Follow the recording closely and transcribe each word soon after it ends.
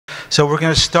So we're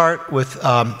going to start with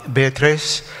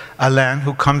Béatrice Alain,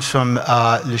 who comes from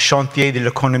le Chantier de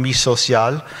l'économie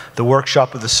sociale, the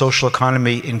workshop of the social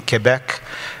economy in Quebec,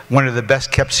 one of the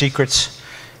best kept secrets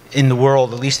in the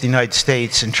world, at least the United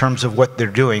States, in terms of what they're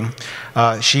doing.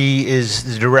 She is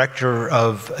the director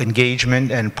of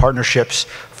engagement and partnerships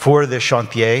for the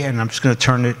Chantier, and I'm just going to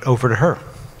turn it over to her.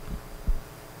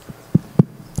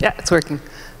 Yeah, it's working.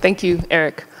 Thank you,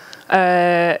 Eric.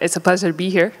 It's a pleasure to be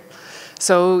here.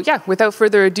 So yeah, without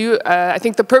further ado, I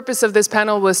think the purpose of this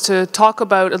panel was to talk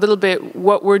about a little bit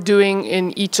what we're doing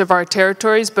in each of our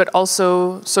territories, but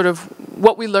also sort of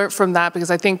what we learned from that, because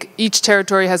I think each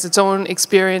territory has its own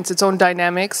experience, its own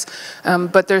dynamics,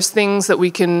 but there's things that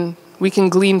we can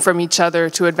glean from each other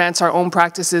to advance our own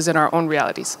practices and our own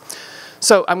realities.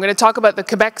 So I'm going to talk about the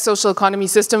Quebec social economy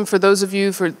system. For those of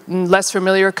you less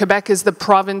familiar, Quebec is the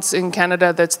province in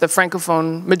Canada that's the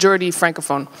francophone, majority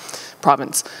francophone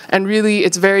province. And really,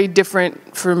 it's very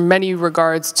different for many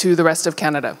regards to the rest of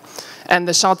Canada. And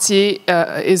the Chantier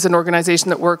is an organization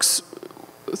that works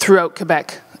throughout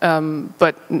Quebec,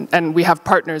 and we have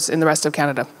partners in the rest of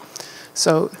Canada.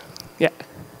 So, yeah.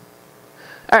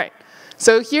 All right.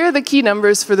 So here are the key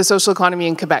numbers for the social economy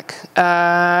in Quebec.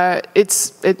 I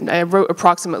wrote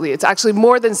approximately. It's actually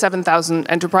more than 7,000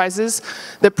 enterprises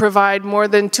that provide more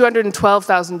than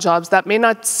 212,000 jobs. That may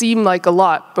not seem like a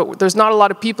lot, but there's not a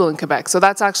lot of people in Quebec. So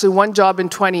that's actually 1 job in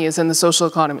 20 is in the social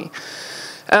economy.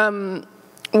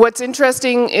 What's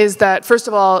interesting is that, first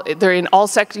of all, they're in all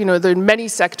sectors, they're in many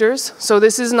sectors. So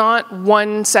this is not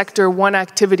one sector, one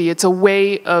activity. It's a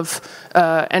way of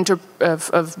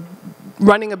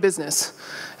running a business.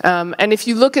 And if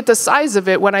you look at the size of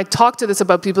it, when I talk to this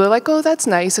about people, they're like, oh, that's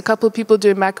nice, a couple of people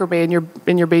doing macrame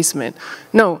in your basement.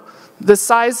 No, the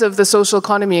size of the social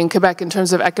economy in Quebec in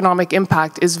terms of economic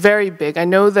impact is very big. I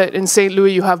know that in St.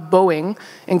 Louis you have Boeing.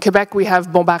 In Quebec we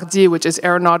have Bombardier, which is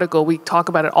aeronautical. We talk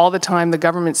about it all the time. The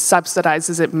government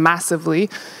subsidizes it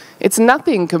massively. It's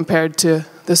nothing compared to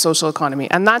the social economy.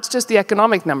 And that's just the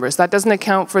economic numbers. That doesn't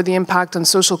account for the impact on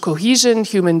social cohesion,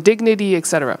 human dignity,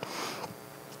 etc.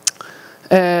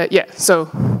 So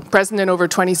present in over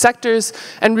 20 sectors,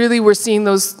 and really we're seeing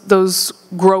those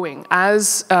growing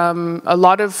as a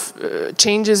lot of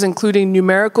changes, including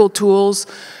numerical tools,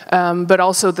 but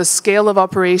also the scale of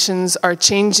operations are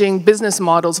changing business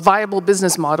models, viable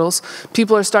business models.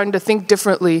 People are starting to think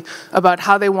differently about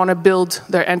how they want to build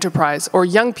their enterprise. Or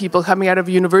young people coming out of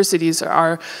universities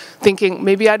are thinking,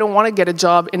 maybe I don't want to get a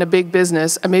job in a big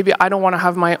business, and maybe I don't want to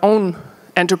have my own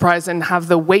enterprise and have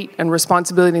the weight and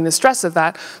responsibility and the stress of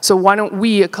that. So why don't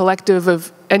we, a collective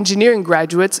of engineering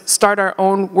graduates, start our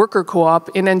own worker co-op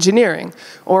in engineering?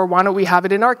 Or why don't we have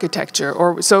it in architecture?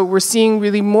 So we're seeing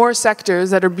really more sectors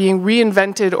that are being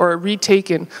reinvented or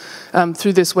retaken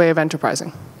through this way of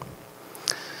enterprising.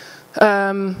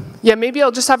 Maybe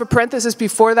I'll just have a parenthesis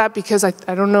before that because I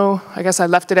don't know, I guess I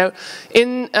left it out.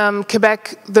 In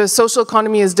Quebec, the social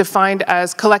economy is defined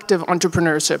as collective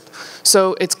entrepreneurship.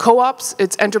 So it's co-ops,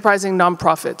 it's enterprising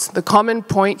nonprofits. The common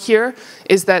point here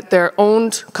is that they're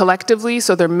owned collectively,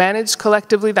 so they're managed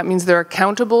collectively. That means they're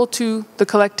accountable to the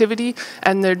collectivity,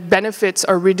 and their benefits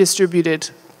are redistributed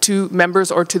to members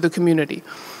or to the community.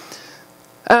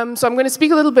 So I'm going to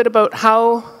speak a little bit about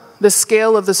how the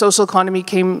scale of the social economy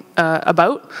came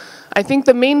about. I think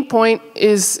the main point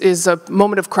is a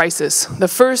moment of crisis. The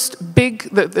first big,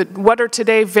 what are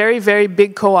today very, very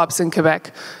big co-ops in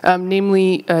Quebec,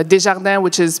 namely Desjardins,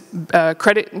 which is a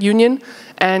credit union,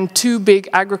 and 2 big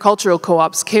agricultural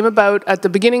co-ops came about at the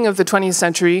beginning of the 20th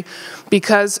century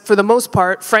because, for the most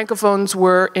part, Francophones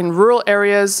were in rural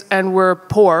areas and were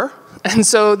poor. And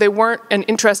so they weren't an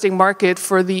interesting market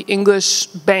for the English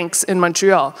banks in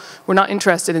Montreal. We're not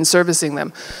interested in servicing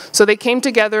them. So they came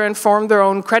together and formed their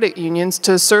own credit unions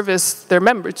to service their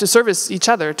members, to service each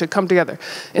other, to come together.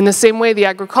 In the same way, the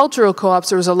agricultural co-ops,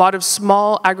 there was a lot of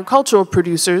small agricultural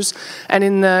producers, and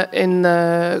in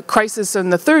the crisis in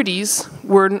the 30s,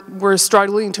 were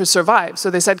struggling to survive.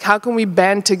 So they said, how can we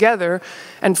band together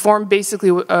and form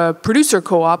basically a producer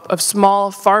co-op of small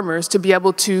farmers to be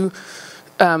able to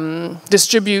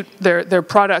distribute their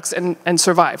products and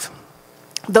survive.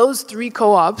 Those 3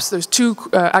 co-ops, there's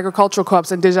 2 agricultural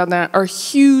co-ops in Desjardins, are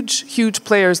huge, huge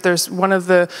players. They're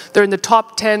in the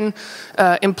top 10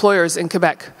 employers in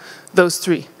Quebec, those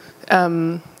 3.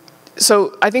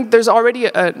 So I think there's already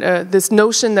this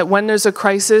notion that when there's a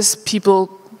crisis,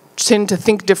 people tend to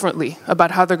think differently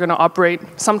about how they're going to operate,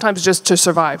 sometimes just to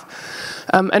survive.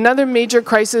 Another major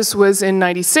crisis was in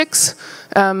 '96,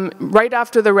 right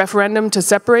after the referendum to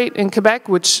separate in Quebec,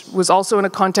 which was also in a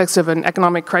context of an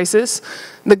economic crisis.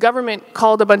 The government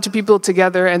called a bunch of people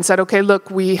together and said, okay, look,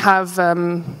 we have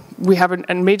we have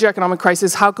a major economic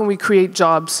crisis. How can we create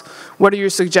jobs? What are your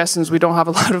suggestions? We don't have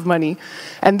a lot of money.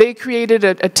 And they created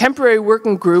a temporary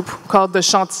working group called the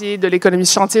Chantier de l'économie.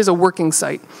 Chantier is a working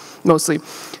site, mostly.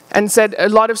 And said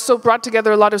brought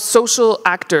together a lot of social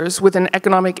actors with an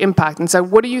economic impact and said,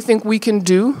 what do you think we can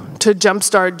do to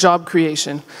jumpstart job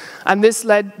creation? And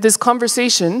this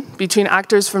conversation between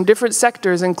actors from different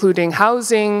sectors, including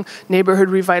housing, neighborhood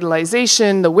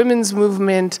revitalization, the women's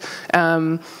movement,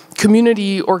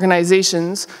 community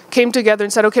organizations, came together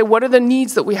and said, okay, what are the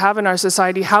needs that we have in our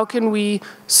society? How can we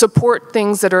support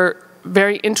things that are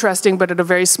very interesting but at a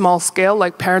very small scale,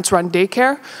 like parents-run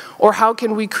daycare? Or how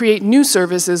can we create new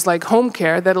services like home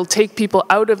care that'll take people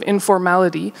out of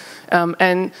informality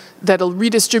and that'll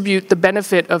redistribute the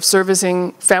benefit of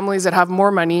servicing families that have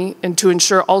more money and to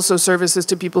ensure also services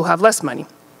to people who have less money?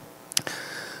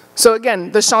 So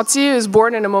again, the Chantier is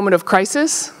born in a moment of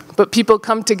crisis, but people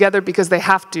come together because they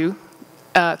have to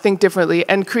think differently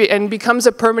and becomes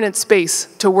a permanent space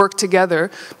to work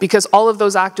together because all of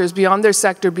those actors beyond their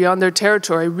sector, beyond their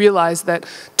territory, realize that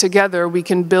together we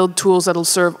can build tools that'll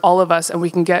serve all of us and we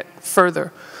can get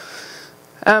further.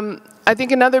 I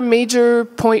think another major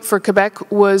point for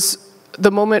Quebec was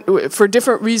the moment, for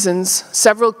different reasons,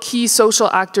 several key social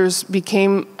actors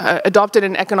adopted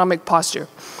an economic posture.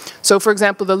 So for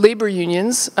example, the labor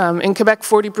unions, in Quebec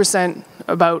 40%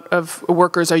 of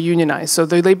workers are unionized. So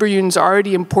the labor unions are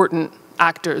already important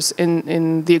actors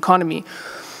in the economy.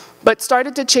 But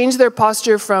started to change their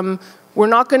posture from, we're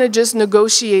not going to just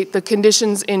negotiate the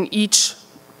conditions in each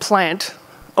plant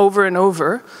over and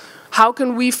over. How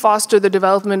can we foster the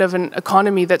development of an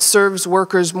economy that serves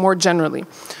workers more generally?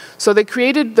 So they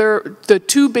created the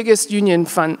two biggest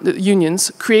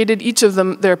unions, created each of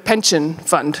them their pension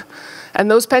fund. And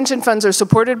those pension funds are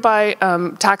supported by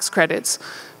tax credits,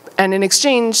 and in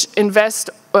exchange invest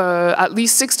at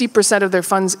least 60% of their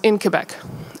funds in Quebec.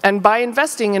 And by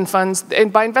investing in funds,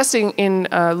 and by investing in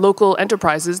local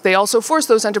enterprises, they also force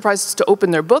those enterprises to open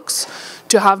their books,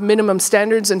 to have minimum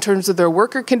standards in terms of their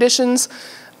worker conditions.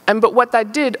 But what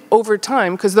that did over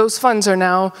time, because those funds are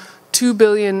now $2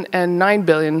 billion and $9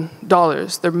 billion,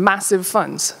 they're massive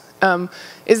funds,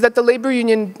 is that the labor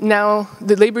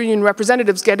union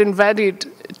representatives get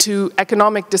invited to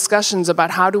economic discussions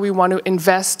about how do we want to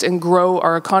invest and grow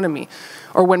our economy.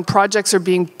 Or when projects are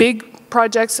being big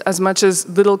projects as much as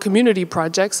little community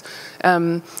projects,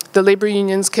 the labor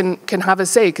unions can have a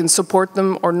say, can support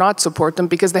them or not support them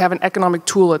because they have an economic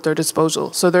tool at their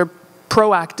disposal. So they're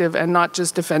proactive and not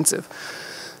just defensive.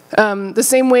 The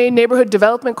same way, neighborhood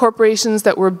development corporations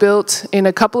that were built in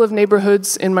a couple of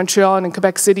neighborhoods in Montreal and in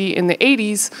Quebec City in the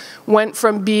 80s went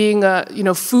from being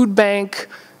a food bank,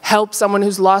 help someone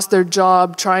who's lost their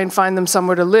job, try and find them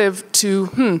somewhere to live,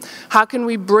 to how can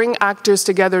we bring actors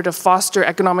together to foster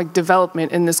economic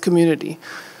development in this community?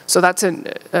 So that's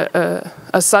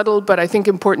a subtle but I think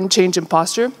important change in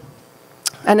posture.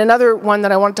 And another one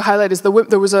that I wanted to highlight is there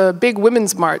was a big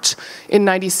women's march in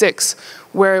 '96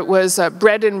 where it was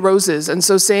bread and roses. And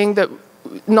so saying that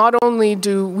not only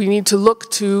do we need to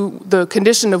look to the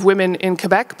condition of women in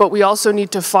Quebec, but we also need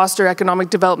to foster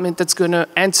economic development that's going to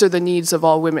answer the needs of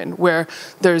all women, where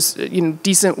there's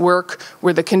decent work,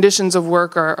 where the conditions of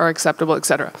work are acceptable, et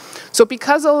cetera. So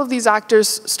because all of these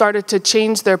actors started to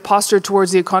change their posture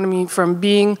towards the economy from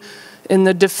being in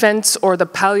the defense or the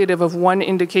palliative of one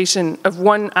indication, of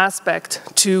one aspect,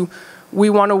 to we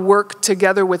want to work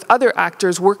together with other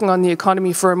actors working on the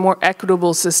economy for a more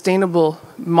equitable, sustainable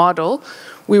model,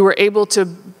 we were able to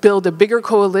build a bigger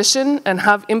coalition and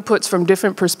have inputs from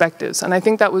different perspectives. And I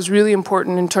think that was really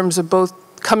important in terms of both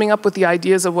coming up with the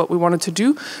ideas of what we wanted to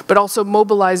do, but also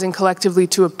mobilizing collectively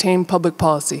to obtain public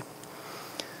policy.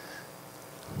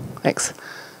 Thanks.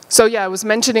 So yeah, I was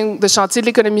mentioning the Chantier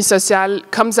de l'économie sociale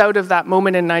comes out of that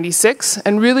moment in '96,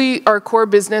 and really our core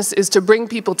business is to bring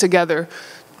people together,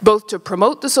 both to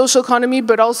promote the social economy,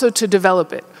 but also to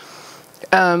develop it.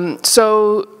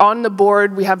 So on the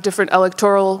board, we have different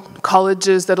electoral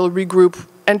colleges that'll regroup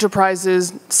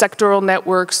enterprises, sectoral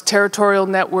networks, territorial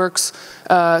networks,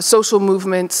 social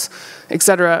movements,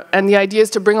 etc. And the idea is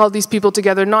to bring all these people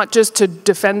together, not just to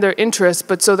defend their interests,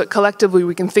 but so that collectively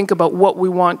we can think about what we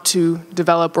want to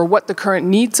develop or what the current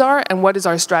needs are and what is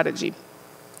our strategy.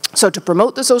 So to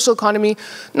promote the social economy,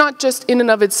 not just in and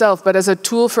of itself, but as a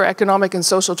tool for economic and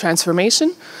social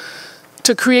transformation,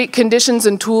 to create conditions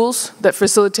and tools that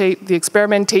facilitate the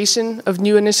experimentation of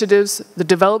new initiatives, the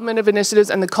development of initiatives,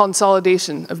 and the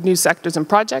consolidation of new sectors and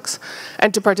projects,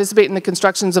 and to participate in the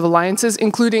constructions of alliances,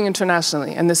 including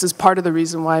internationally. And this is part of the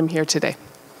reason why I'm here today.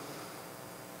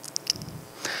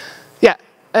 Yeah,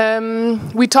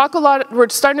 we talk a lot, we're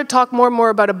starting to talk more and more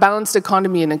about a balanced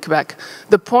economy in Quebec.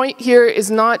 The point here is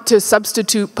not to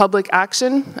substitute public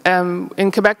action.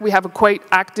 In Quebec, we have a quite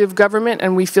active government,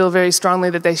 and we feel very strongly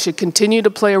that they should continue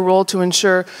to play a role to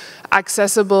ensure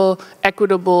accessible,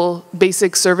 equitable,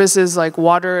 basic services like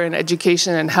water and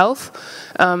education and health.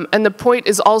 And the point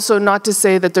is also not to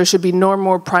say that there should be no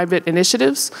more private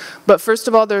initiatives, but first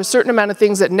of all, there are a certain amount of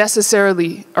things that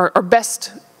necessarily are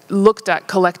best looked at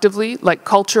collectively, like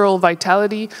cultural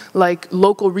vitality, like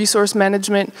local resource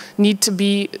management, need to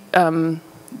be,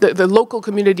 the local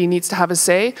community needs to have a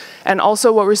say. And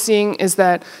also what we're seeing is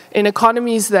that in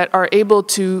economies that are able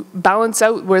to balance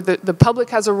out where the public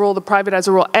has a role, the private has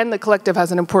a role, and the collective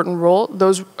has an important role,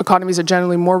 those economies are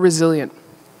generally more resilient.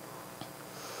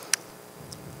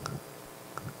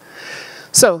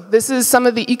 So this is some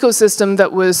of the ecosystem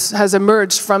that has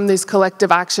emerged from this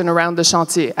collective action around the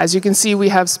Chantier. As you can see, we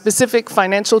have specific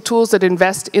financial tools that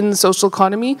invest in the social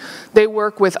economy. They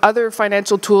work with other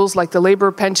financial tools like the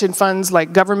labor pension funds,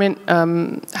 like government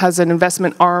has an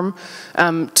investment arm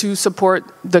to support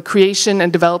the creation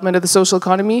and development of the social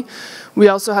economy. We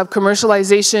also have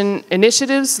commercialization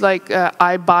initiatives like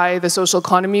I Buy the Social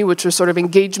Economy, which are sort of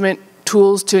engagement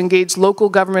tools to engage local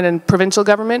government and provincial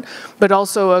government, but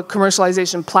also a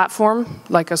commercialization platform,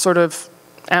 like a sort of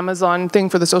Amazon thing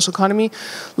for the social economy,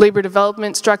 labor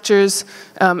development structures,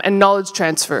 and knowledge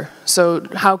transfer. So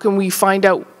how can we find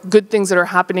out good things that are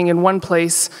happening in one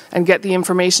place and get the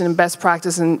information and best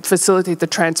practice and facilitate the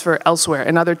transfer elsewhere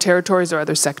in other territories or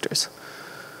other sectors?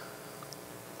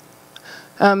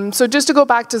 So just to go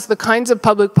back to the kinds of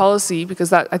public policy,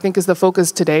 because that I think is the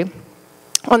focus today.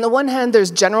 On the one hand, there's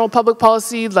general public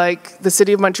policy, like the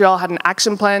City of Montreal had an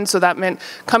action plan, so that meant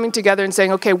coming together and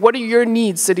saying, okay, what are your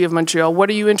needs, City of Montreal? What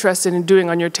are you interested in doing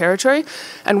on your territory?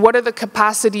 And what are the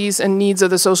capacities and needs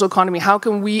of the social economy? How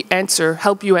can we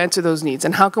help you answer those needs?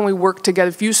 And how can we work together?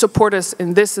 If you support us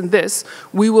in this and this,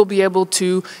 we will be able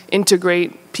to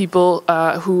integrate people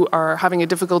who are having a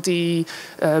difficulty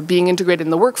being integrated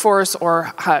in the workforce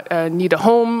or need a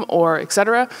home or et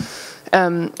cetera.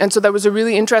 And so there was a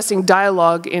really interesting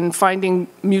dialogue in finding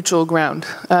mutual ground.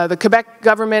 The Quebec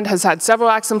government has had several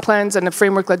action plans and a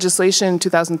framework legislation in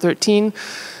 2013.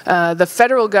 The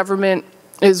federal government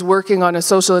is working on a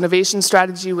social innovation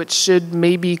strategy, which should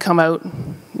maybe come out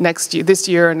next year, this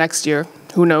year or next year,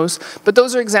 who knows. But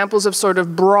those are examples of sort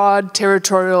of broad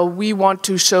territorial, we want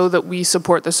to show that we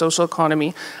support the social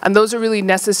economy. And those are really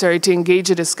necessary to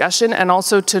engage a discussion and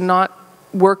also to not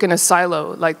work in a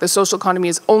silo, like the social economy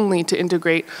is only to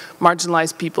integrate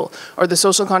marginalized people, or the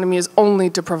social economy is only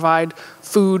to provide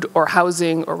food or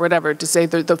housing or whatever, to say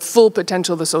that the full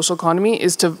potential of the social economy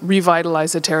is to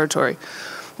revitalize a territory.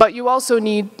 But you also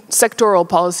need sectoral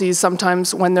policies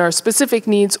sometimes when there are specific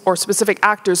needs or specific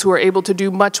actors who are able to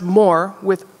do much more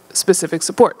with specific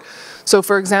support. So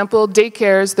for example,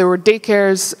 daycares, there were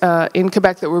daycares in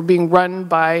Quebec that were being run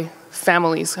by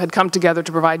families, had come together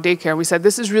to provide daycare. We said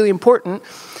this is really important,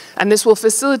 and this will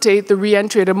facilitate the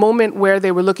re-entry at a moment where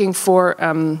they were looking for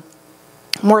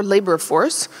more labor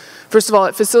force. First of all,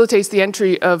 it facilitates the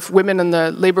entry of women in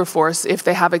the labor force if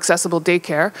they have accessible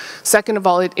daycare. Second of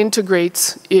all, it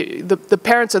integrates, the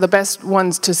parents are the best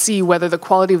ones to see whether the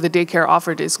quality of the daycare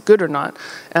offered is good or not.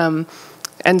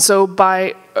 And so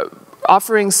by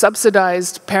offering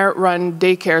subsidized parent-run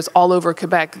daycares all over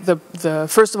Quebec,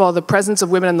 first of all, the presence of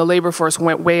women in the labor force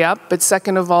went way up, but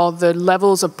second of all, the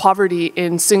levels of poverty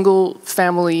in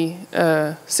single-parent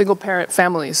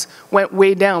families went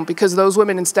way down because those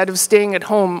women, instead of staying at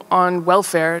home on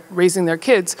welfare, raising their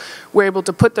kids, were able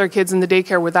to put their kids in the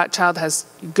daycare where that child has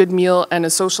a good meal and a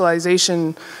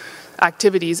socialization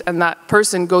activities, and that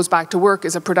person goes back to work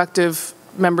as a productive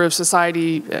member of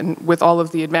society and with all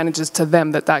of the advantages to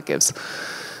them that gives.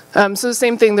 So the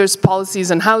same thing, there's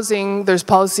policies on housing, there's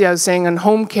policy, I was saying, on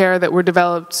home care that were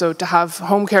developed, so to have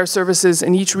home care services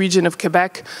in each region of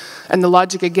Quebec, and the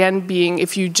logic again being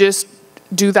if you just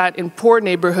do that in poor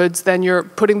neighborhoods, then you're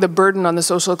putting the burden on the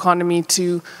social economy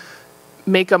to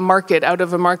make a market out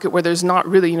of a market where there's not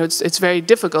really, it's very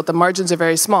difficult, the margins are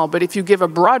very small, but if you give a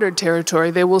broader territory,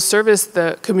 they will service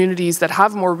the communities that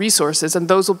have more resources, and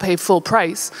those will pay full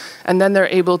price, and then they're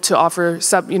able to offer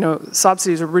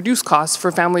subsidies or reduce costs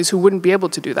for families who wouldn't be able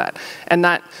to do that. And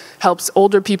that helps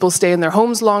older people stay in their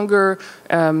homes longer,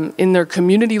 in their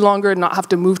community longer, not have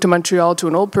to move to Montreal to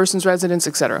an old person's residence,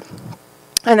 etc.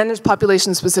 And then there's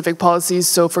population-specific policies.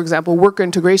 So, for example, worker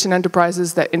integration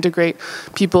enterprises that integrate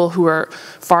people who are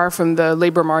far from the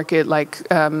labor market, like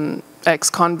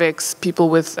ex-convicts, people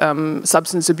with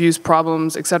substance abuse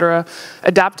problems, etc.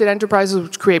 Adapted enterprises,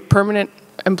 which create permanent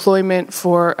employment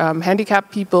for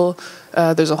handicapped people.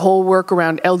 There's a whole work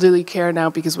around elderly care now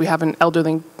because we have an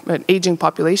aging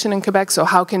population in Quebec. So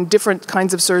how can different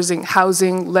kinds of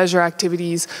housing, leisure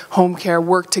activities, home care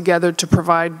work together to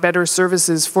provide better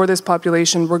services for this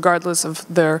population regardless of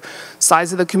their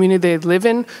size of the community they live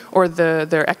in or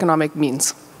their economic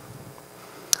means.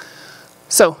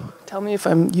 So, tell me if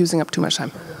I'm using up too much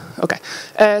time. Okay.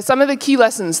 Some of the key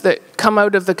lessons that come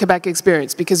out of the Quebec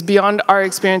experience, because beyond our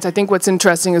experience, I think what's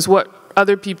interesting is what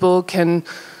other people can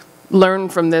learn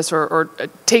from this or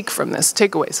take from this,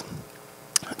 takeaways.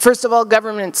 First of all,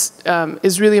 governance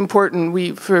is really important.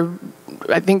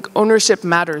 I think ownership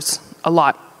matters a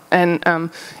lot. And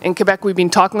in Quebec, we've been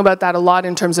talking about that a lot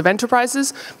in terms of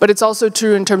enterprises, but it's also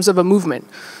true in terms of a movement.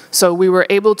 So we were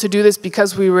able to do this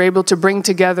because we were able to bring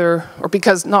together, or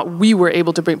because not we were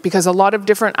able to bring, because a lot of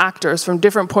different actors from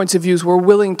different points of views were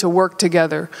willing to work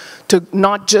together to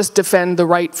not just defend the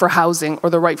right for housing or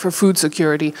the right for food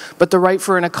security, but the right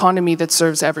for an economy that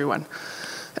serves everyone.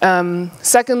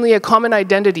 Secondly, a common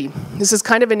identity. This is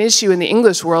kind of an issue in the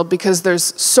English world because there's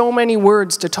so many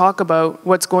words to talk about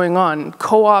what's going on.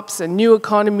 Co-ops and new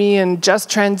economy and just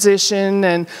transition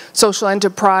and social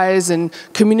enterprise and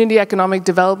community economic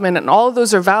development, and all of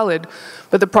those are valid.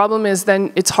 But the problem is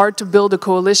then it's hard to build a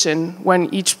coalition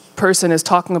when each person is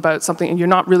talking about something and you're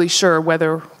not really sure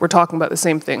whether we're talking about the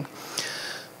same thing.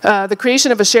 The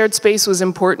creation of a shared space was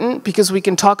important because we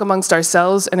can talk amongst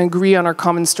ourselves and agree on our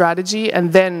common strategy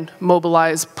and then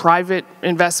mobilize private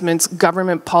investments,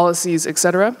 government policies,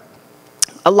 etc.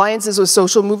 Alliances with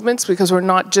social movements because we're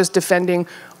not just defending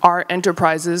our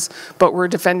enterprises, but we're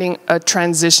defending a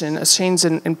transition, a change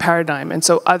in paradigm. And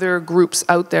so other groups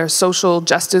out there, social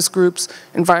justice groups,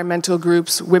 environmental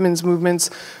groups, women's movements,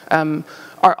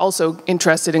 are also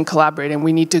interested in collaborating.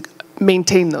 We need to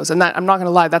maintain those. And that, I'm not going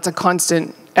to lie, that's a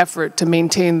constant effort to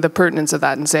maintain the pertinence of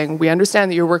that and saying, we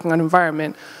understand that you're working on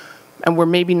environment and we're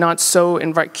maybe not so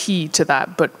key to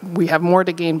that, but we have more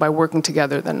to gain by working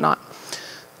together than not.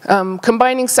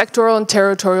 Combining sectoral and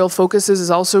territorial focuses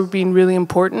has also been really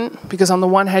important because on the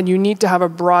one hand, you need to have a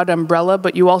broad umbrella,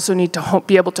 but you also need to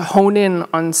be able to hone in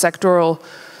on sectoral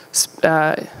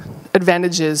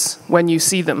advantages when you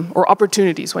see them, or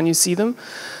opportunities when you see them.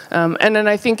 And then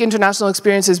I think international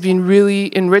experience has been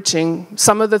really enriching.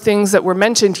 Some of the things that were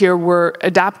mentioned here were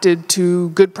adapted to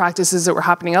good practices that were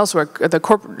happening elsewhere.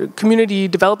 The community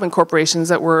development corporations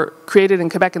that were created in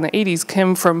Quebec in the 80s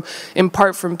came from, in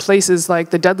part from places like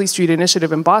the Dudley Street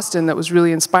Initiative in Boston that was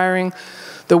really inspiring.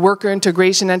 The worker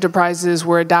integration enterprises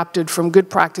were adapted from good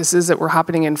practices that were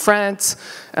happening in France.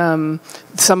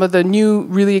 Some of the new,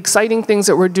 really exciting things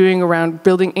that we're doing around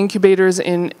building incubators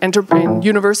in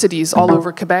universities all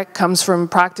over Quebec comes from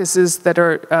practices that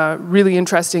are really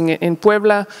interesting in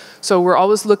Puebla. So we're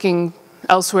always looking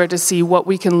elsewhere to see what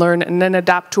we can learn and then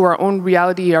adapt to our own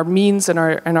reality, our means, and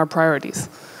our priorities.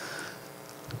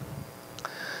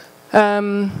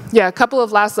 Yeah, a couple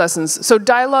of last lessons. So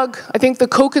dialogue, I think the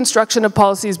co-construction of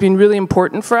policy has been really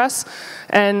important for us.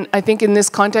 And I think in this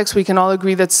context, we can all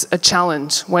agree that's a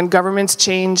challenge. When governments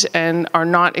change and are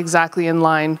not exactly in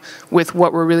line with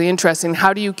what we're really interested in,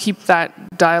 how do you keep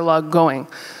that dialogue going?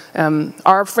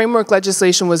 Our framework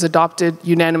legislation was adopted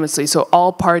unanimously, so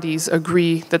all parties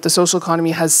agree that the social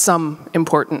economy has some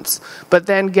importance. But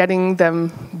then getting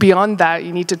them beyond that,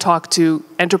 you need to talk to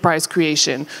enterprise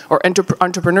creation, or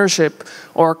entrepreneurship,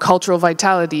 or cultural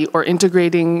vitality, or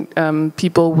integrating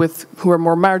people who are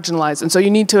more marginalized. And so you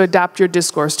need to adapt your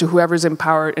discourse to whoever's in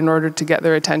power in order to get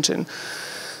their attention.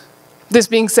 This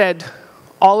being said,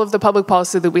 all of the public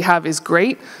policy that we have is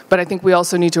great, but I think we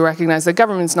also need to recognize that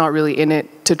government's not really in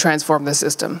it to transform the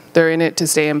system. They're in it to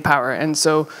stay in power. And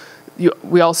so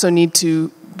we also need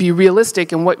to be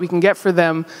realistic in what we can get for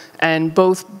them and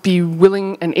both be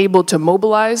willing and able to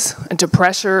mobilize and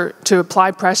to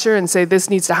apply pressure and say this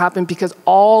needs to happen because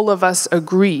all of us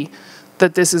agree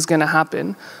that this is going to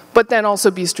happen. But then also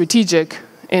be strategic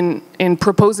in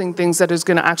proposing things that is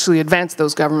going to actually advance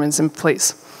those governments in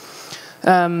place.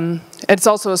 It's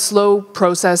also a slow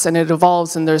process and it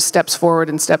evolves and there's steps forward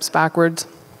and steps backwards.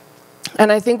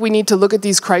 And I think we need to look at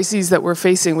these crises that we're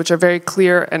facing, which are very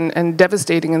clear and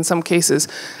devastating in some cases,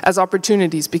 as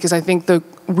opportunities, because I think the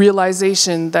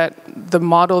realization that the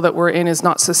model that we're in is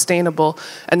not sustainable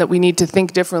and that we need to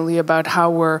think differently about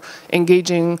how we're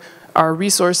engaging our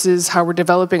resources, how we're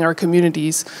developing our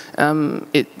communities.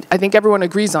 I think everyone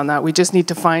agrees on that. We just need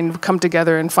to come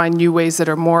together and find new ways that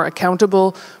are more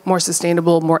accountable, more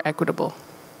sustainable, more equitable.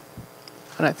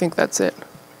 And I think that's it.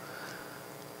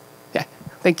 Yeah,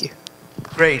 thank you.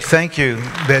 Great, thank you,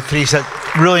 Beatrice.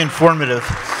 That's really informative.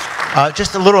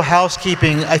 Just a little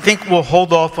housekeeping. I think we'll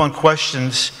hold off on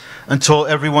questions until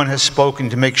everyone has spoken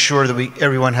to make sure that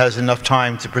everyone has enough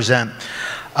time to present.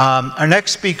 Our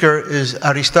next speaker is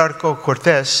Aristarco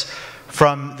Cortés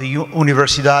from the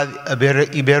Universidad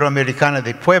Iberoamericana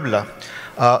de Puebla.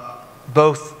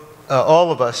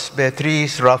 All of us,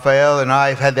 Beatrice, Rafael, and I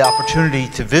have had the opportunity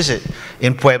to visit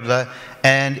in Puebla,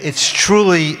 and it's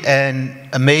truly an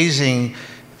amazing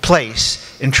place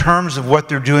in terms of what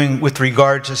they're doing with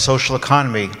regard to social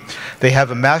economy. They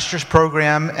have a master's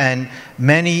program and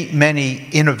many, many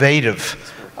innovative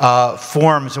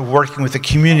forms of working with the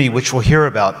community, which we'll hear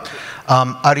about.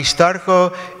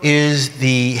 Aristarco is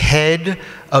the head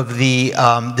of the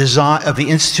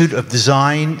Institute of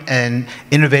Design and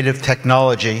Innovative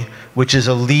Technology, which is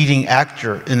a leading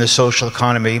actor in the social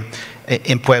economy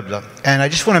in Puebla. And I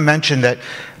just want to mention that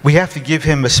we have to give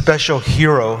him a special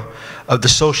hero of the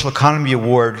Social Economy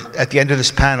Award at the end of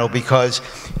this panel, because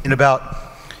in about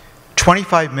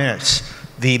 25 minutes,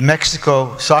 the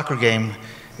Mexico soccer game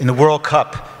in the World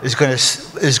Cup is going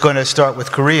to start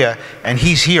with Korea, and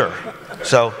he's here.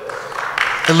 So,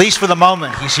 at least for the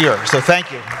moment, he's here. So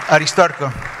thank you.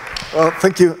 Aristarco. Well,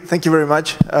 thank you very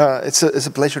much. It's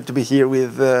a pleasure to be here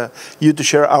with you to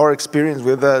share our experience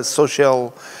with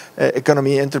social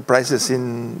economy enterprises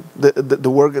in the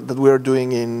work that we are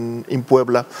doing in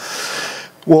Puebla.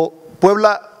 Well,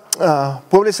 Puebla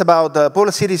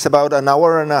City is about an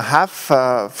hour and a half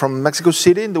from Mexico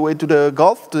City in the way to the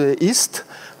Gulf, to the east.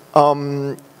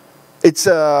 It's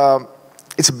a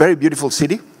very beautiful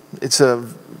city. It's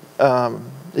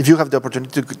if you have the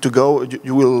opportunity to go,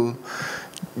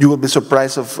 you will be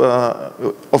surprised of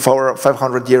our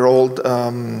 500-year-old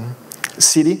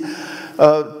city.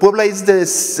 Puebla is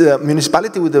this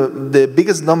municipality with the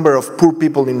biggest number of poor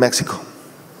people in Mexico.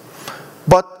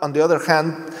 But on the other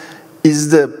hand, is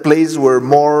the place where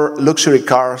more luxury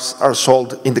cars are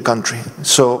sold in the country.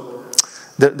 So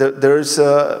there is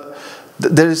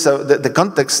the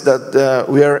context that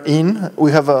we are in.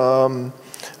 We have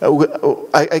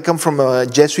I come from a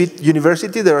Jesuit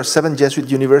university. There are 7 Jesuit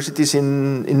universities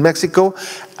in Mexico,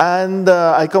 and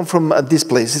I come from this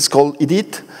place. It's called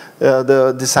IDIT,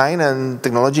 the Design and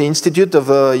Technology Institute of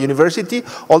a university.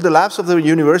 All the labs of the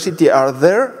university are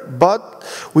there, but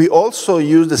we also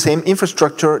use the same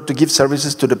infrastructure to give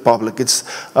services to the public. It's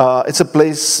a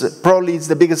place, probably it's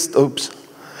the biggest,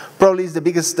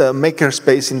 maker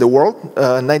space in the world,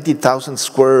 90,000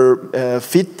 square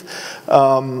feet.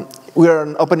 We are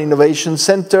an open innovation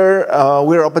center.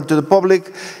 We are open to the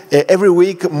public. Every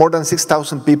week, more than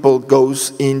 6,000 people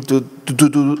goes in to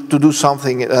do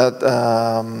something at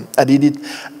IDIT,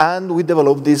 and we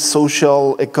developed this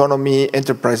social economy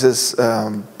enterprises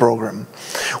program.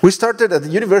 We started at the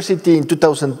university in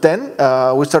 2010.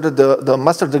 We started the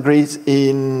master degrees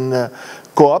in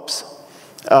co-ops.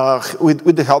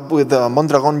 With the help with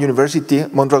Mondragon University.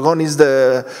 Mondragon is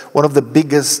one of the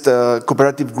biggest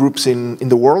cooperative groups in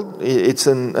the world. It's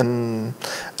an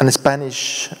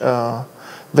Spanish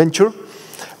venture.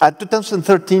 At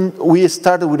 2013, we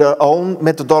started with our own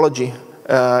methodology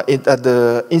at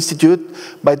the Institute.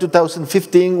 By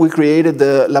 2015, we created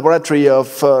the Laboratory of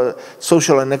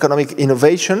Social and Economic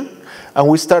Innovation. And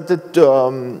we started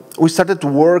to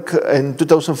work in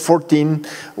 2014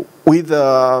 with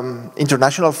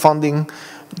international funding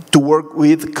to work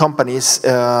with companies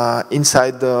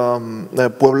inside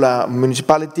the Puebla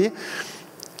municipality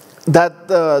that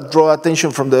draw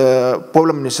attention from the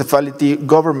Puebla municipality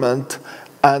government.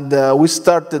 And we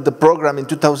started the program in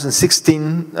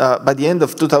 2016, by the end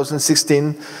of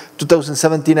 2016,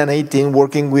 2017 and 18,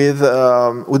 working with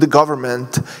the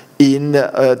government in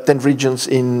 10 regions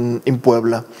in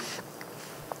Puebla.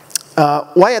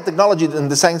 Why a technology and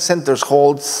design centers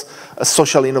holds a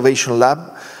social innovation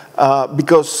lab?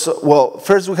 Because, well,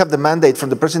 first we have the mandate from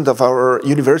the president of our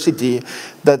university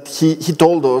that he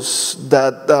told us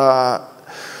that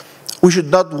we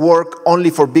should not work only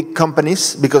for big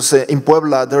companies, because in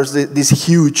Puebla there's this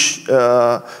huge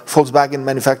Volkswagen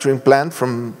manufacturing plant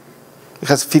it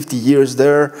has 50 years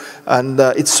there, and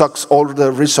it sucks all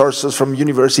the resources from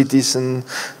universities. And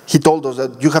he told us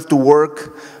that you have to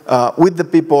work with the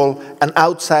people and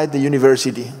outside the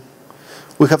university.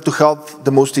 We have to help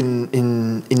the most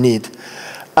in need.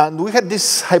 And we had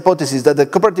this hypothesis that the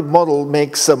cooperative model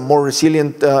makes more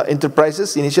resilient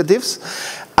enterprises, initiatives.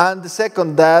 And the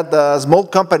second, that a small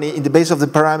company in the base of the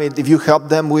pyramid, if you help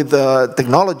them with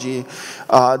technology,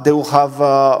 they will have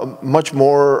much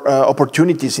more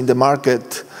opportunities in the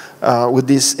market with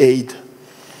this aid.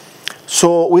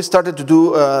 So we started to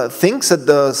do things at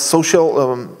the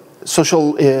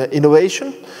social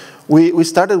innovation. We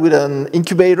started with an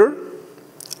incubator.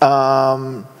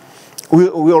 We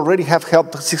already have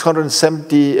helped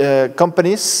 670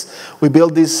 companies. We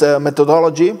built this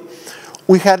methodology.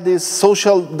 We had this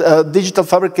social digital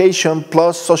fabrication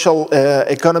plus social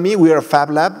economy. We are a fab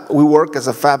lab. We work as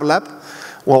a fab lab.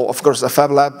 Well, of course, a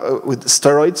fab lab with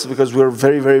steroids because we're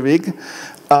very, very big.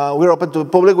 We're open to the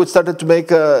public. We started to make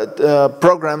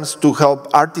programs to help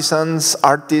artisans,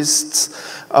 artists,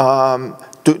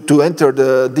 to enter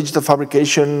the digital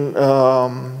fabrication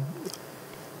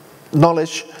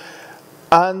knowledge.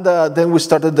 And then we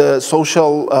started the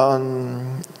social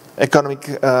economic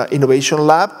innovation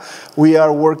lab. We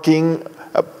are working,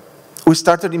 we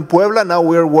started in Puebla, now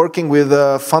we're working with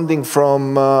funding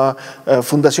from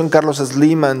Fundación Carlos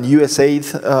Slim and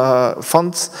USAID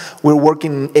funds. We're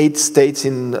working in 8 states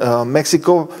in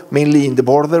Mexico, mainly in the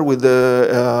border with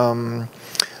the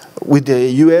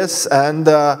US, and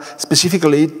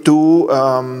specifically to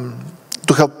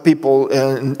help people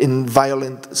in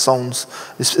violent zones,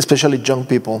 especially young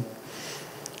people.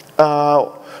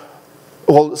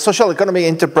 Well, social economic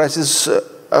enterprises,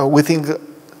 we think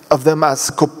of them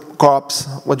as co-ops,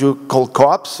 what you call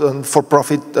co-ops, and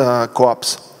for-profit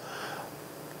co-ops.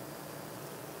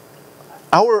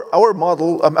 Our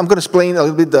model, I'm going to explain a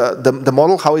little bit the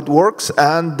model, how it works,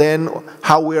 and then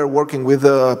how we are working with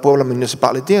the Puebla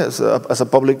municipality as a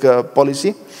public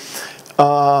policy.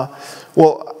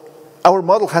 Well, our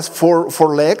model has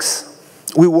four legs.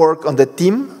 We work on the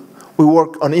team, we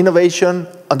work on innovation,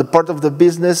 on the part of the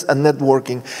business, and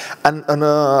networking. And on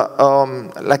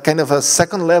like kind of a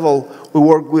second level, we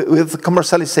work with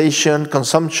commercialization,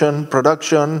 consumption,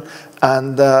 production,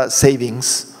 and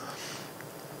savings.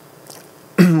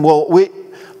 Well,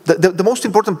 the most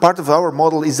important part of our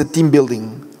model is the team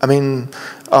building. I mean,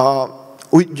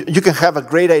 you can have a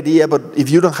great idea, but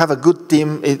if you don't have a good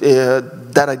team,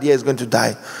 that idea is going to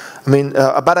die. I mean,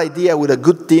 a bad idea with a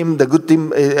good team, the good team,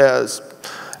 they're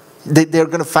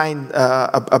going to find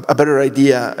a better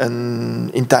idea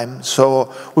in time. So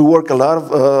we work a lot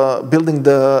of building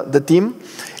the team.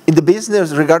 In the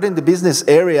business, regarding the business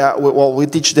area, well, we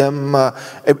teach them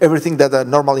everything that a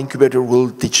normal incubator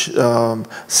will teach: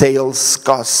 sales,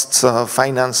 costs,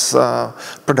 finance,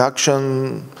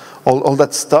 production, all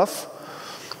that stuff.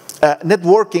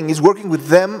 Networking is working with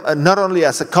them not only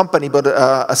as a company, but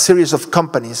a series of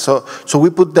companies. So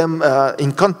we put them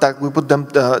in contact. We put them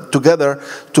together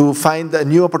to find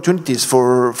new opportunities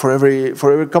for every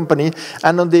company.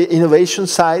 And on the innovation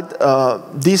side,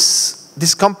 these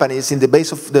companies in the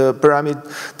base of the pyramid,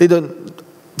 they don't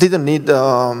need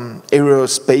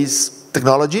aerospace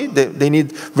technology. They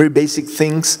need very basic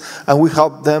things, and we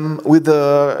help them with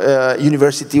the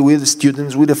university, with the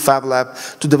students, with the fab lab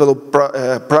to develop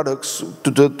products,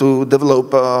 to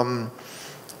develop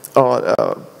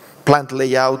plant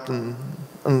layout and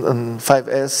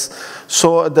 5S.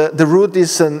 So the route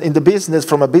is in the business,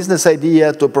 from a business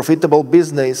idea to a profitable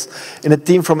business, in a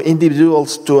team from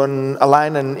individuals to an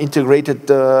aligned and integrated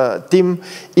team.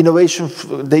 Innovation,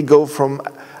 they go from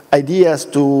ideas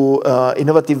to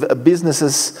innovative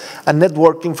businesses, and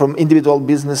networking from individual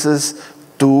businesses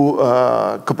to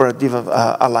cooperative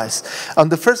allies. On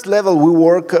the first level, we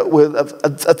work with,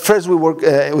 at first we work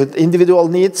with individual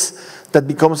needs that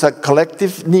becomes a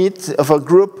collective need of a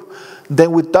group.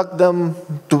 Then we talk them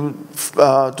to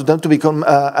become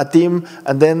a team,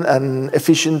 and then an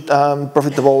efficient,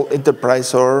 profitable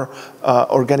enterprise or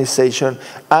organization.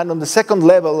 And on the second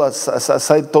level, as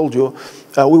I told you,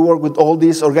 we work with all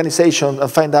these organizations and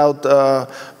find out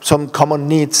some common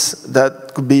needs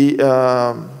that could be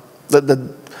the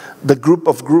group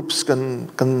of groups can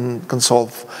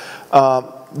solve.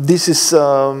 This is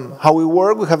how we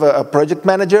work. We have a project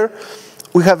manager.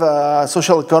 We have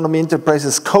social economy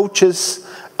enterprises coaches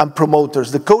and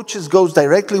promoters. The coaches goes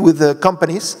directly with the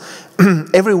companies.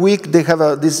 Every week they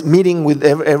have this meeting with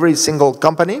every single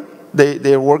company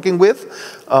they are working with.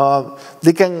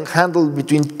 They can handle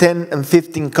between 10 and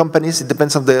 15 companies. It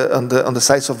depends on the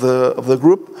size of the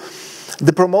group.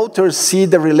 The promoters see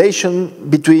the relation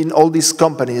between all these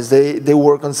companies. They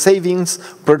work on savings,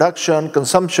 production,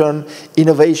 consumption,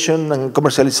 innovation, and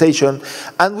commercialization.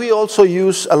 And we also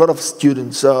use a lot of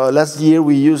students. Last year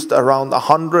we used around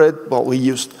 100, well, we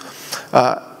used,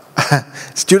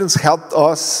 students helped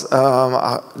us.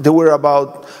 There were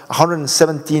about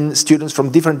 117 students from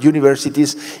different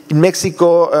universities. In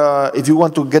Mexico, if you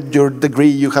want to get your degree,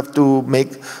 you have to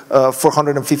make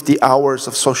 450 hours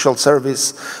of social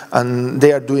service, and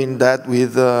they are doing that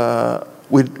with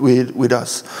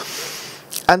us.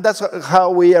 And that's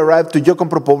how we arrived to Yo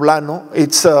Compro Poblano.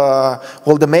 It's,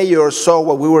 well, the mayor saw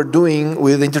what we were doing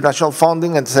with international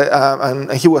funding, and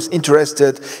he was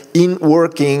interested in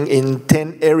working in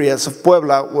 10 areas of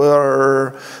Puebla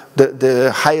where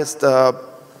the highest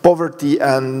poverty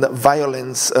and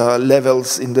violence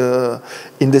levels in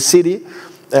the city.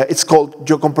 It's called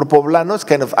Yo Compro Poblano. It's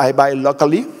kind of I buy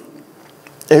locally.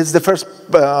 It's the first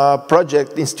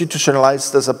project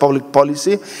institutionalized as a public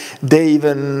policy. They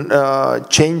even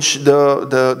changed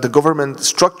the government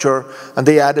structure, and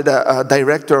they added a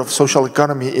director of social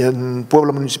economy in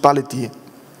Puebla municipality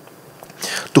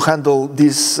to handle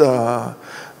this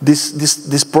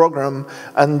program,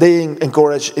 and they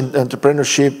encourage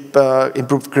entrepreneurship,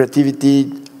 improve creativity,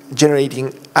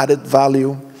 generating added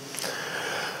value.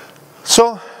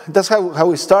 So that's how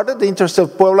we started, the interest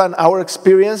of Puebla and our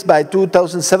experience. By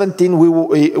 2017,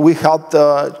 we helped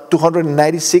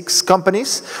 296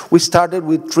 companies. We started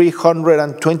with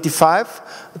 325.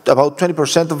 About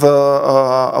 20%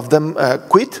 of them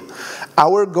quit.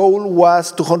 Our goal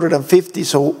was 250,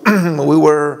 so we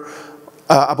were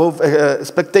above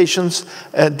expectations.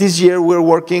 This year, we're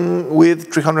working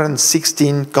with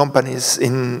 316 companies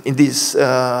in these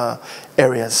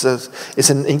areas. So it's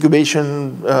an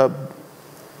incubation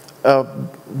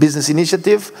business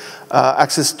initiative,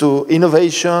 access to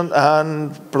innovation,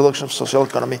 and production of social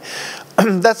economy.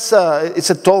 It's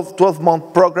a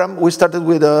 12-month program. We started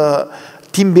with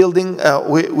team building.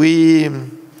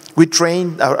 We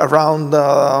trained around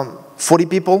 40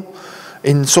 people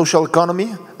in social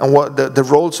economy, and what the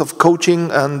roles of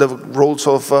coaching and the roles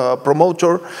of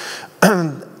promoter.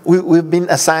 We've been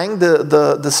assigned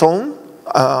the zone.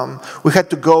 We had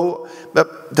to go,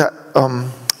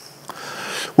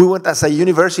 we went as a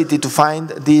university to find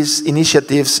these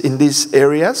initiatives in these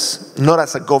areas, not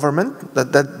as a government.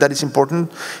 That is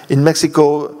important. In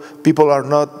Mexico, people are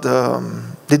not,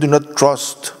 they do not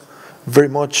trust very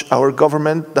much our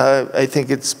government. I think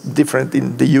it's different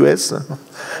in the US.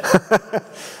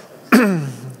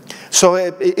 So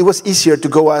it was easier to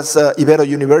go as Ibero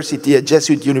University, a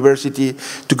Jesuit university,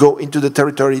 to go into the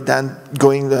territory than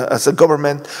going as a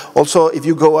government. Also, if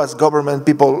you go as government,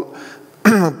 people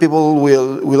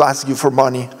will ask you for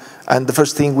money. And the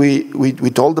first thing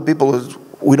we told the people is,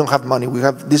 we don't have money. We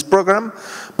have this program,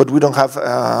 but we don't have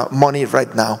money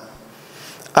right now.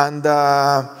 And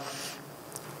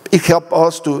it helped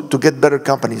us to get better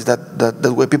companies,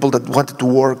 that were people that wanted to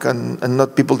work and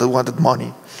not people that wanted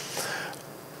money.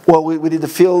 Well, we did the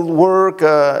field work,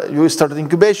 we started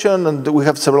incubation, and we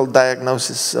have several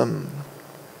diagnoses. In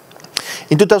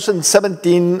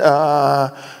 2017,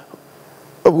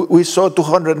 we saw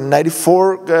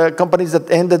 294 companies that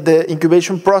ended the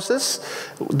incubation process.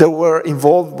 There were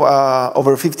involved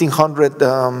over 1,500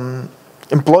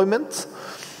 employment.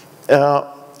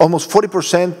 Almost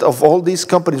 40% of all these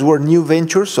companies were new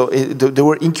ventures, so they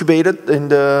were incubated in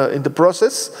the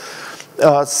process.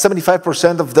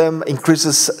 75% of them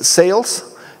increases sales.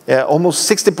 Almost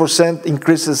 60%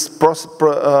 increases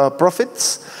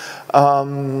profits.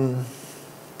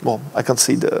 Well, I can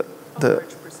see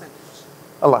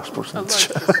a large percentage.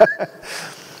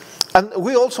 And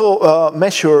we also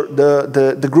measure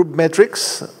the group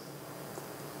metrics.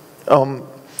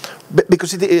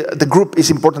 Because the group is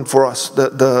important for us.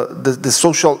 The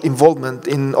social involvement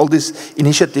in all this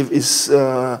initiative is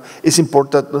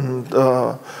important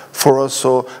for us.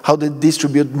 So how they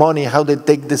distribute money, how they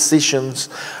take decisions,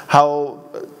 how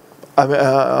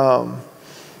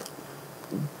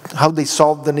they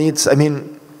solve the needs. I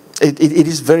mean, it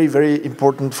is very, very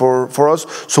important for us.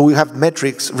 So we have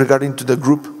metrics regarding to the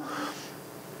group.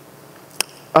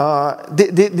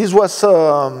 This was,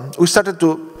 we started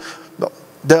to,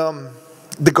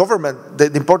 the government,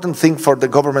 the important thing for the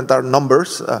government are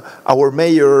numbers. Our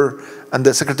mayor and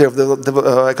the Secretary of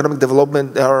Economic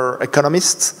Development are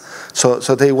economists, so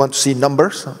they want to see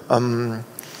numbers.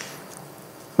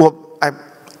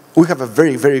 We have a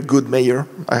very, very good mayor.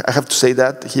 I have to say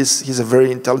that. He's a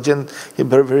very intelligent,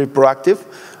 very, very proactive.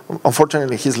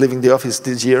 Unfortunately, he's leaving the office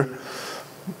this year.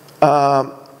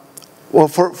 Well,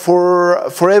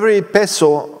 for every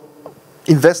peso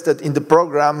invested in the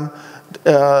program,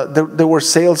 there were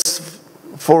sales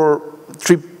for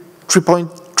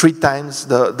 3.3 times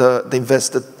the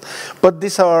invested. But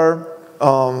these are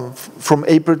from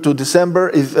April to December,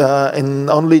 in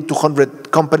only 200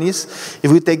 companies.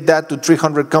 If we take that to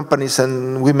 300 companies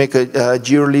and we make a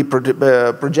yearly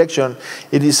projection,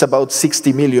 it is about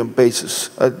 60 million pesos.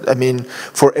 I mean,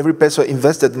 for every peso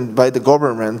invested by the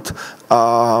government,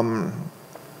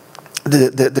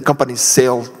 the companies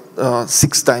sell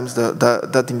 6 times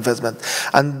that investment.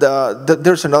 And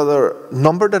there's another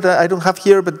number that I don't have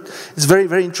here, but it's very,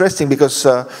 very interesting because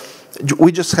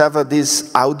we just have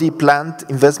this Audi plant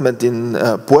investment in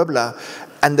Puebla,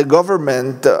 and the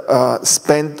government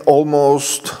spent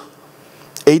almost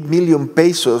 8 million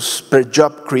pesos per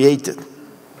job created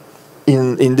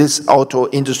in this auto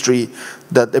industry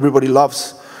that everybody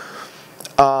loves.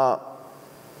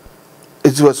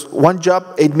 It was one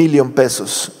job, 8 million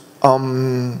pesos.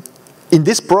 In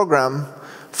this program,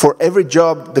 for every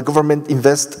job, the government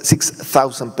invests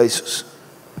 6,000 pesos.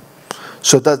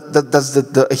 So that's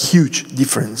a huge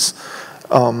difference.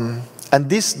 And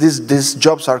these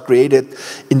jobs are created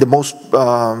in the most,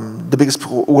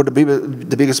 where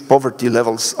the biggest poverty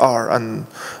levels are and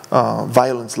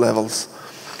violence levels.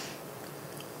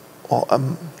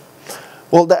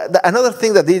 Well, another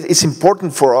thing that is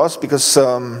important for us, because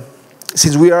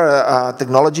since we are a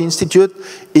technology institute,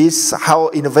 is how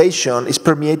innovation is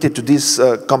permeated to these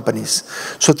companies.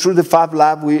 So through the Fab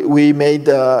Lab, we made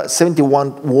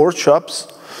 71 workshops.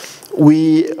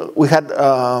 We had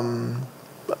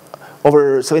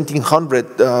over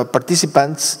 1,700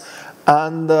 participants,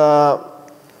 and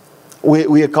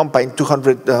we accompanied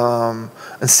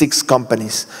 206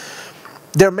 companies.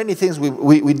 There are many things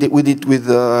we did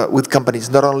with companies,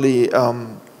 not only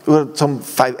some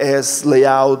 5S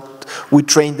layout. We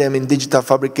train them in digital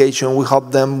fabrication. We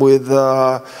help them with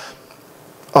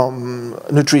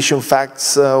nutrition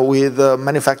facts, with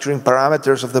manufacturing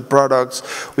parameters of the products.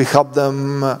 We help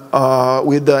them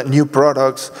with new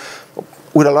products,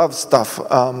 with a lot of stuff,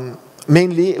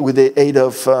 mainly with the aid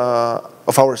of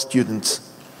our students.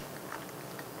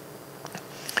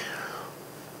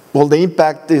 Well, the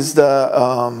impact is they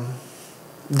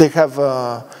have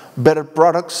better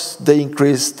products, they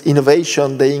increased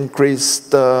innovation, they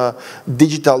increased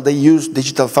they use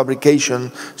digital fabrication.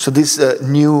 So these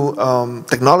new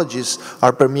technologies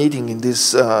are permeating in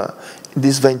these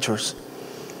ventures.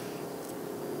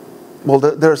 Well,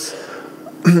 this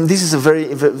is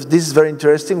very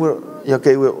interesting.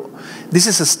 This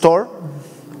is a store.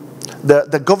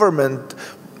 The government,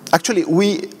 actually,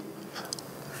 we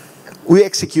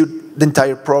execute the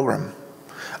entire program.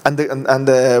 And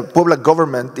the Puebla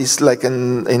government is like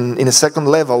in a second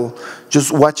level,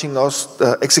 just watching us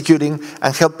executing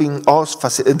and helping us.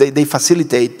 They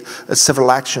facilitate several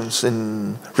actions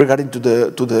regarding to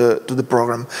the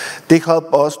program. They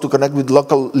help us to connect with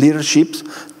local leaderships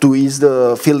to ease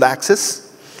the field access.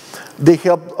 They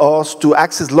help us to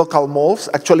access local malls.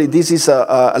 Actually, this is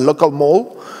a local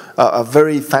mall, a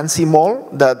very fancy mall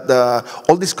that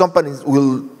all these companies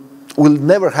will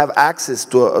never have access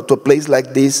to a place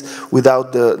like this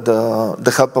without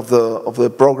the help of the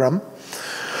program.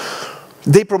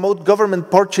 They promote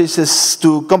government purchases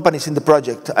to companies in the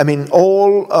project. I mean,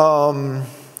 all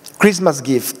Christmas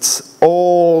gifts,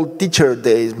 all Teacher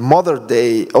Days, Mother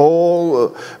Day,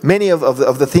 many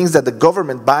of the things that the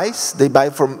government buys, they buy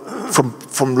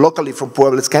from locally from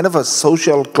Puebla. It's kind of a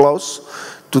social clause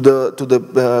to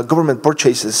the government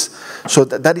purchases. So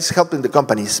that is helping the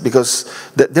companies, because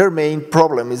their main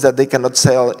problem is that they cannot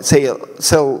sell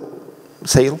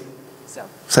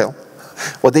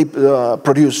what they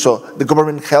produce. So the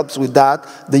government helps with that.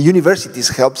 The universities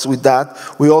helps with that.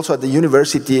 We also at the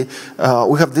university,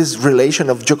 we have this relation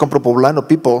of Yo Compro Poblano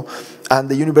people, and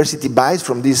the university buys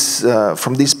from these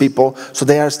people. So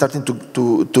they are starting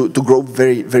to grow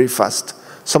very, very fast.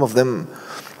 Some of them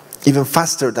even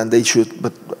faster than they should,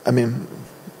 but I mean,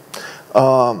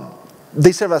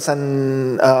 they serve as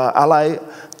an ally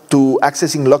to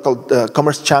accessing local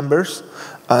commerce chambers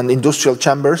and industrial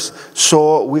chambers.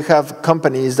 So we have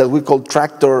companies that we call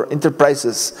tractor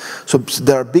enterprises. So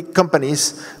there are big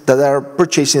companies that are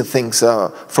purchasing things.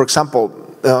 For example,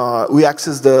 we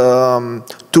access the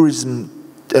tourism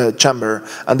chamber,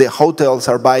 and the hotels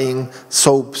are buying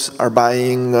soaps, are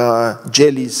buying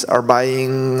jellies, are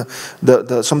buying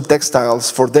some textiles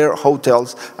for their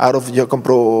hotels out of Yo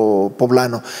Compro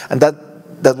Poblano, and that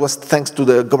was thanks to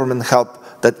the government help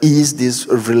that eased this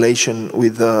relation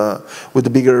with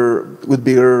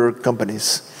bigger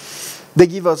companies. They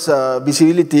give us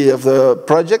visibility of the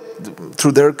project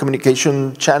through their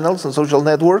communication channels and social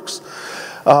networks.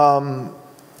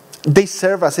 They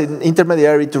serve as an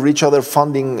intermediary to reach other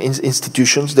funding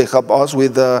institutions. They help us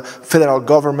with the federal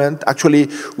government. Actually,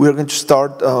 we are going to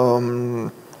start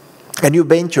a new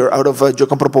venture out of Yo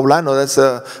Compro Poblano. That's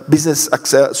a business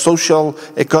social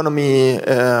economy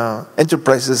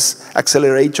enterprises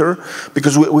accelerator,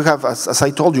 because we have, as I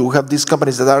told you, we have these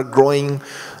companies that are growing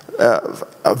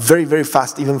very, very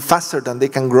fast, even faster than they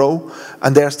can grow,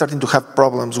 and they are starting to have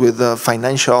problems with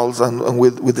financials and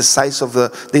with the size of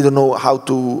the. They don't know how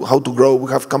to grow.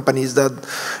 We have companies that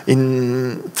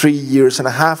in 3 years and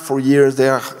a half, 4 years,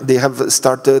 they have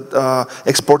started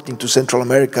exporting to Central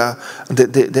America.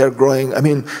 They are growing. I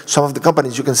mean, some of the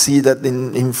companies you can see that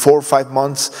in 4 or 5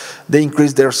 months they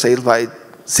increase their sales by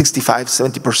 65,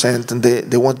 70%, and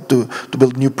they want to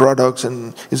build new products,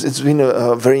 and it's been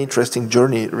a very interesting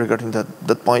journey regarding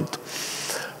that point.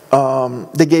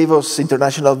 They gave us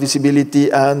international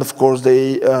visibility, and of course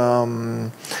they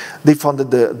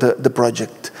funded the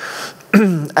project.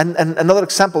 And another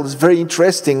example is very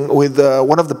interesting with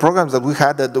one of the programs that we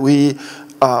had, that we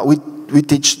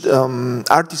teach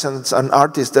artisans and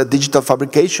artists digital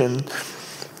fabrication.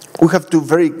 We have two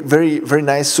very, very, very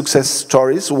nice success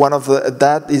stories. One of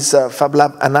that is Fab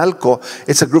Lab Analco.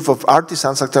 It's a group of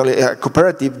artisans, actually a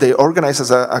cooperative. They organize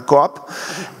as a co-op,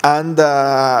 and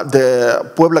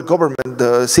the Puebla government,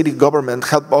 the city government,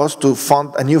 helped us to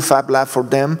fund a new Fab Lab for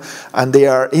them. And they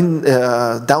are in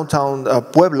downtown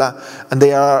Puebla, and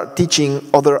they are teaching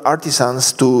other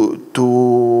artisans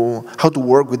to how to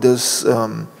work with this.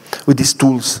 With these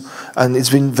tools, and it's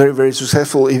been very, very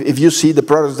successful. If you see the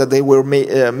products that they were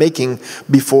making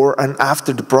before and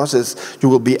after the process, you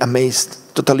will be amazed,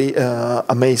 totally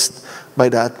amazed by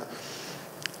that.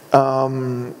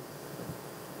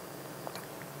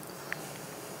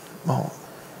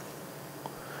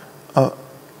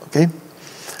 Okay.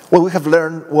 What we have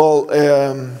learned,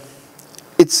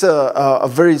 it's a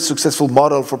very successful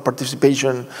model for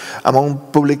participation among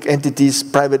public entities,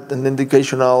 private and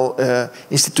educational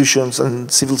institutions,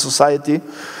 and civil society.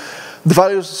 The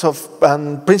values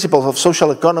and principles of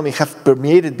social economy have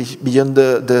permeated beyond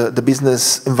the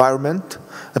business environment.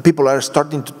 The people are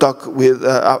starting to talk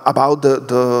about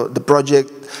the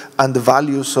project and the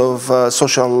values of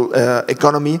social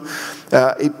economy.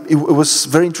 It was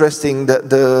very interesting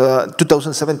that the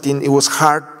 2017, it was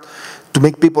hard to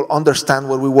make people understand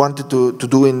what we wanted to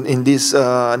do in these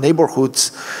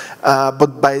neighborhoods.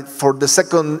 But for the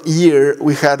second year,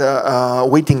 we had a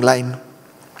waiting line,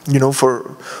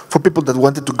 for people that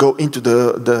wanted to go into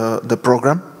the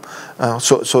program.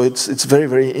 So it's very,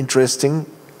 very interesting.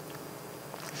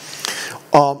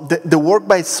 The work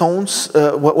by zones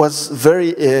was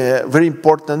very, very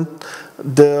important.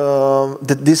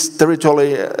 This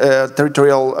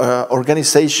territorial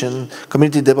organization,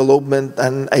 community development,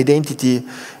 and identity,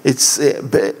 it's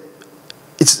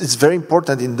very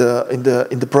important in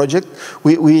the project.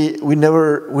 We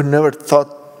never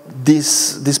thought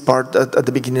this part at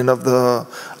the beginning of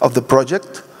the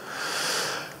project.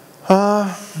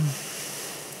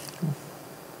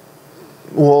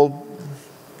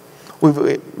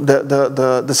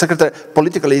 The secretary,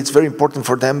 politically, it's very important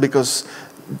for them, because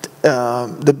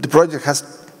the project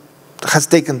has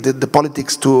taken the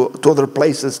politics to other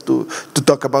places to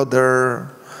talk about their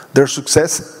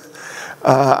success,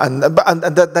 and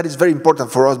that is very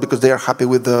important for us, because they are happy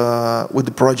with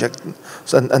the project,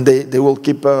 and they will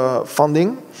keep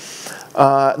funding.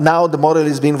 Now the model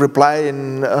is being applied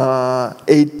in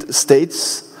 8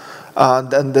 states.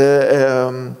 And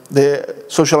the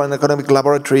Social and Economic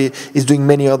Laboratory is doing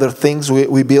many other things.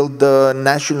 We built the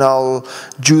National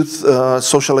Youth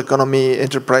Social Economy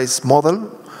Enterprise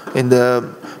Model in the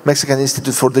Mexican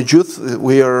Institute for the Youth.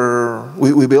 We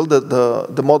built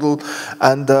the model,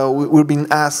 and we're being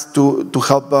asked to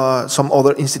help some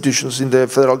other institutions in the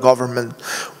federal government.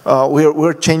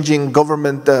 We're changing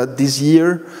government this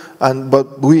year,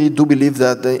 but we do believe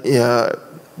that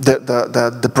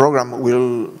the program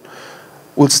will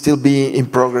still be in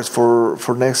progress for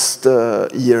next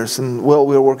years. And we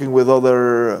are working with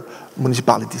other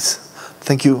municipalities.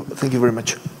 Thank you very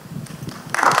much.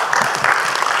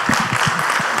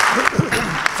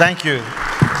 Thank you,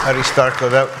 Aristarco.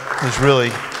 That was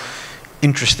really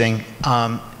interesting.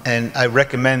 And I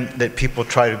recommend that people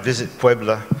try to visit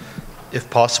Puebla if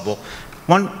possible.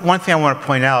 One thing I want to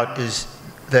point out is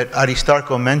that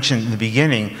Aristarco mentioned in the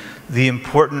beginning the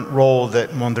important role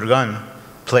that Mondragon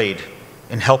played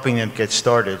in helping them get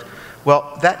started.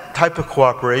 Well, that type of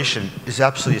cooperation is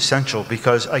absolutely essential,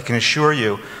 because I can assure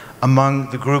you,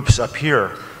 among the groups up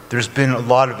here, there's been a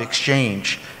lot of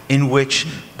exchange in which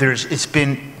it's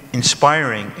been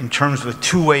inspiring in terms of a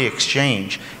two-way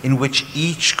exchange in which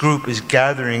each group is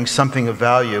gathering something of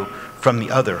value from the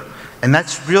other. And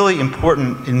that's really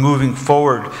important in moving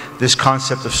forward this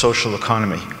concept of social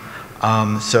economy.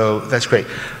 So that's great.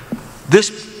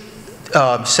 This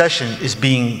session is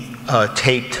being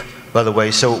taped, by the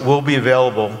way, so it will be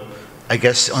available, I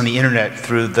guess, on the internet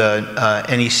through the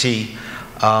NEC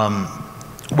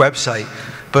website.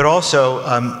 But also,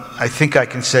 I think I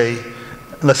can say,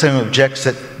 unless anyone objects,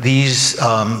 that these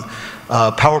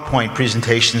PowerPoint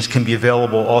presentations can be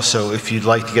available also if you'd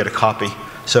like to get a copy.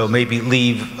 So maybe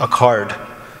leave a card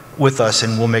with us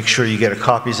and we'll make sure you get a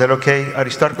copy. Is that okay,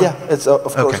 Aristarco? Yeah, it's,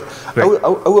 of course. Okay,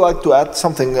 I would like to add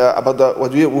something about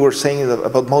what we were saying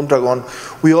about Mondragon.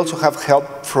 We also have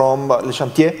help from Le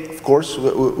Chantier, of course.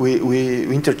 We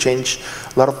interchange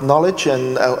a lot of knowledge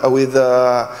and with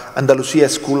Andalusia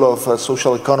School of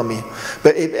Social Economy.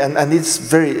 But and it's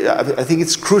very, I think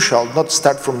it's crucial not to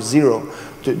start from zero,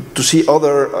 to see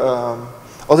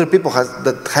other people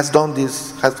that has done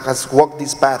this, has walked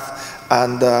this path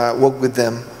and work with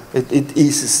them. It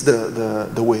eases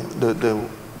the way.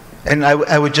 And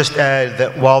I would just add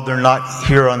that while they're not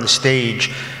here on the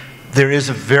stage, there is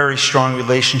a very strong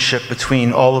relationship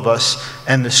between all of us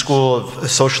and the School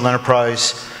of Social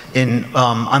Enterprise in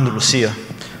Andalusia.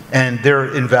 And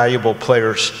they're invaluable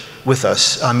players with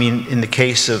us. I mean, in the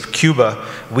case of Cuba,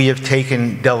 we have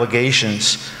taken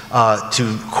delegations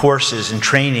to courses and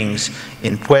trainings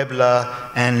in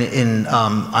Puebla and in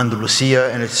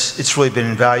Andalusia, and it's really been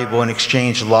invaluable and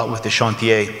exchanged a lot with the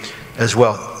Chantier as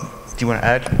well. Do you want to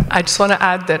add? I just want to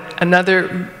add that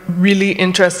another really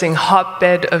interesting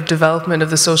hotbed of development of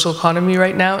the social economy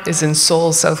right now is in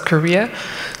Seoul, South Korea.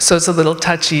 So it's a little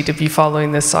touchy to be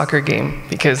following this soccer game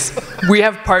because we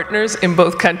have partners in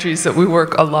both countries that we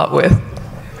work a lot with.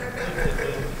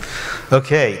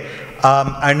 Okay.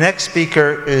 Our next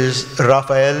speaker is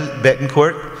Rafael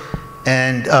Betancourt,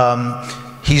 and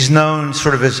he's known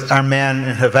sort of as our man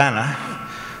in Havana.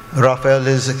 Rafael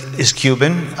is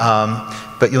Cuban,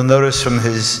 but you'll notice from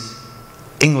his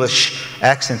English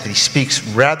accent that he speaks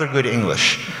rather good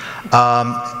English.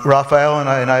 Rafael and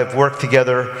I have worked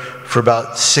together for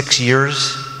about 6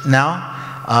 years now,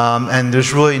 and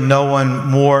there's really no one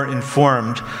more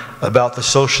informed about the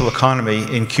social economy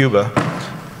in Cuba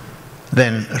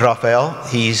than Rafael.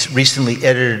 He's recently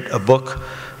edited a book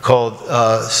called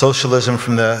Socialism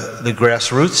from the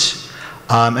Grassroots,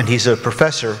 and he's a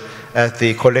professor at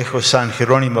the Colegio San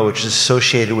Gerónimo, which is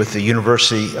associated with the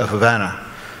University of Havana.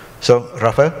 So,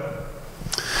 Rafael?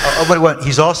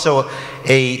 He's also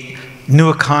a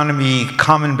New Economy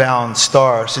CommonBound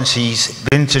star since he's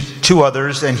been to 2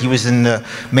 others, and he was in the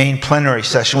main plenary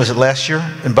session. Was it last year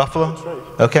in Buffalo? That's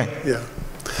right. Okay. Yeah.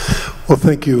 Well,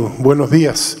 thank you. Buenos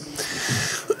dias.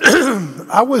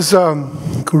 I was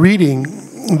reading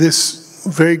this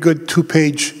very good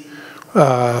 2-page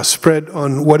spread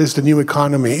on what is the new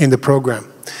economy in the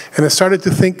program. And I started to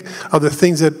think of the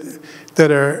things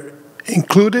that are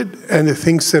included and the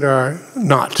things that are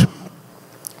not.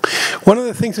 One of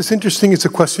the things that's interesting is the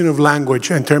question of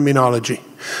language and terminology.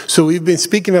 So we've been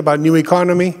speaking about new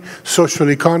economy, social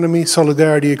economy,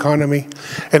 solidarity economy,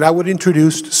 and I would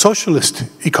introduce socialist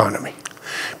economy.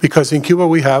 Because in Cuba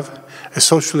we have a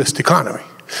socialist economy.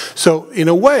 So in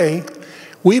a way,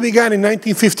 we began in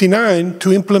 1959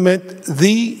 to implement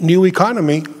the new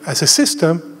economy as a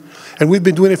system, and we've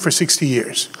been doing it for 60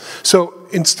 years. So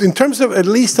in terms of at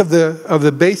least of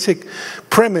the basic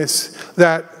premise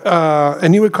that a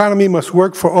new economy must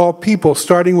work for all people,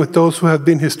 starting with those who have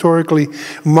been historically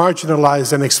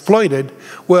marginalized and exploited,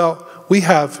 well, we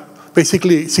have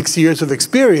basically 60 years of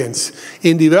experience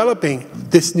in developing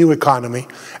this new economy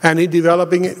and in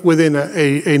developing it within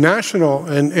a national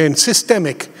and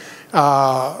systemic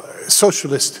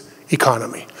socialist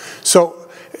economy. So,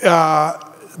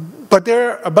 but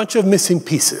there are a bunch of missing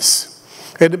pieces.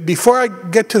 And before I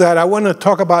get to that, I want to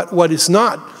talk about what is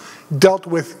not dealt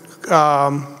with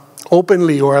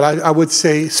openly, or I would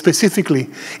say specifically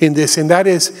in this, and that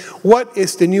is, what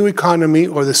is the new economy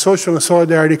or the social and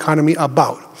solidarity economy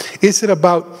about? Is it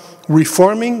about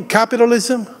reforming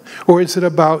capitalism, or is it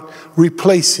about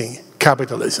replacing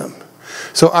capitalism?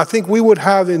 So I think we would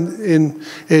have in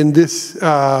this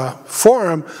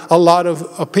forum a lot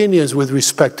of opinions with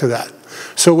respect to that.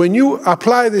 So when you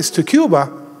apply this to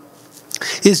Cuba,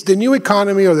 is the new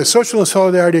economy or the social and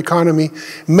solidarity economy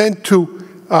meant to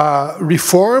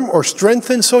reform or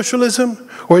strengthen socialism,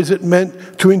 or is it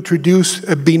meant to introduce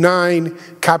a benign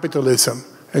capitalism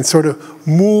and sort of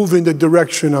move in the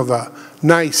direction of a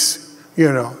nice,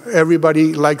 you know,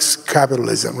 everybody likes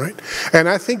capitalism, right? And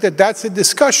I think that that's a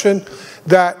discussion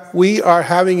that we are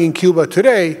having in Cuba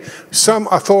today. Some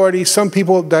authorities, some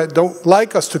people that don't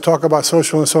like us to talk about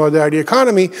social and solidarity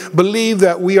economy believe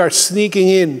that we are sneaking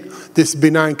in this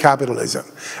benign capitalism.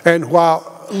 And while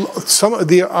some of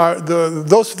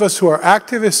those of us who are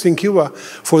activists in Cuba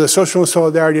for the social and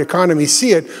solidarity economy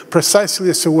see it precisely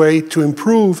as a way to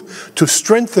improve, to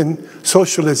strengthen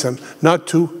socialism, not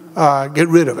to get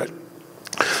rid of it.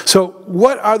 So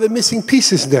what are the missing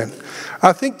pieces then?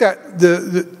 I think that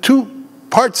the two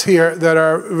parts here that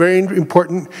are very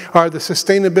important are the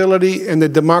sustainability and the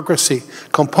democracy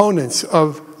components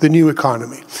of the new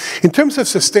economy. In terms of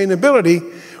sustainability,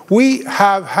 we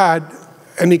have had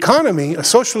an economy, a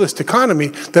socialist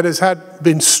economy, that has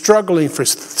been struggling for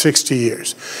 60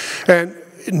 years. And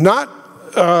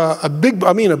a big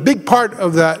part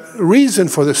of that reason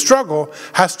for the struggle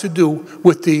has to do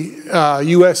with the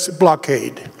US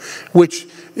blockade, which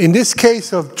in this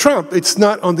case of Trump, it's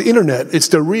not on the internet, it's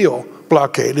the real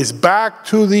blockade. It's back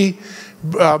to the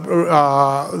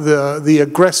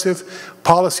aggressive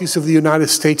policies of the United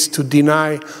States to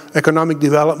deny economic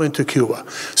development to Cuba.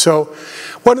 So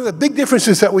one of the big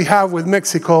differences that we have with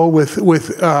Mexico, with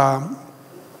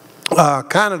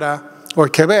Canada or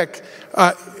Quebec,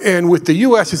 and with the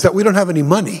US is that we don't have any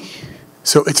money.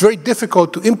 So it's very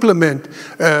difficult to implement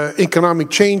economic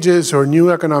changes or new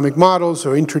economic models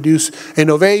or introduce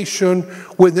innovation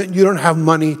when you don't have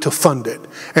money to fund it.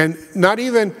 And not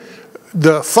even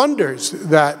the funders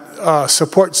that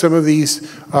support some of these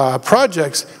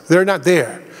projects, they're not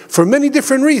there for many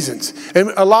different reasons.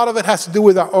 And a lot of it has to do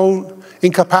with our own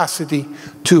incapacity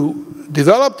to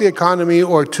develop the economy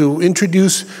or to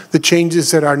introduce the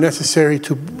changes that are necessary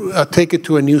to take it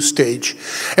to a new stage.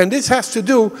 And this has to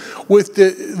do with the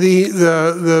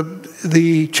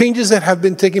changes that have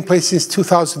been taking place since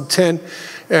 2010,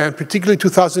 and particularly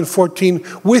 2014,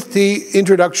 with the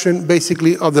introduction,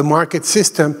 basically, of the market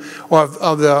system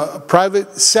of the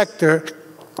private sector,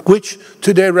 which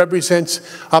today represents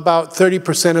about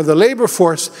 30% of the labor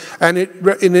force, and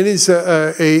it is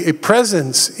a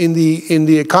presence in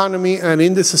the economy and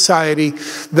in the society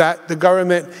that the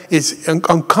government is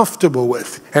uncomfortable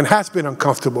with and has been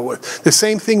uncomfortable with. The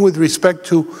same thing with respect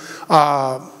to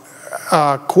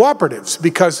cooperatives,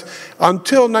 because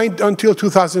until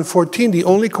 2014, the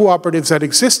only cooperatives that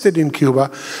existed in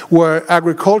Cuba were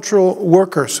agricultural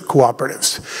workers'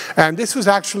 cooperatives, and this was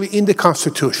actually in the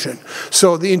Constitution.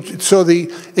 So the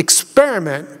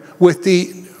experiment with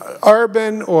the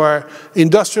urban or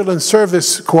industrial and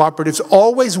service cooperatives,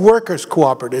 always workers'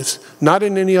 cooperatives, not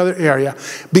in any other area,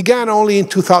 began only in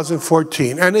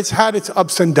 2014, and it's had its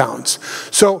ups and downs.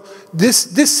 So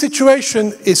this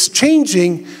situation is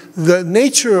changing the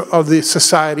nature of the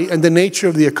society and the nature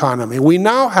of the economy. We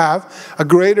now have a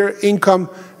greater income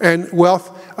and wealth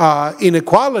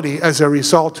inequality as a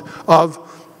result of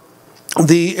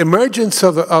the emergence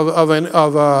of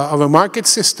a market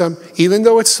system, even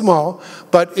though it's small,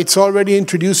 but it's already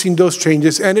introducing those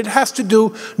changes. And it has to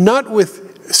do not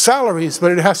with salaries,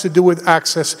 but it has to do with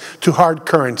access to hard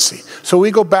currency. So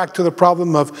we go back to the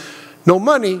problem of no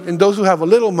money, and those who have a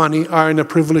little money are in a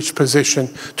privileged position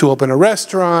to open a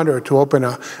restaurant or to open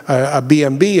a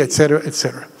B&B, et cetera, et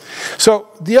cetera. So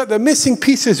the missing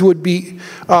pieces would be,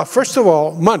 first of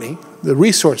all, money, the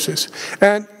resources,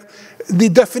 and the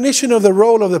definition of the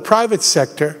role of the private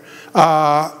sector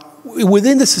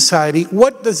within the society.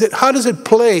 How does it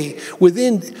play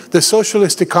within the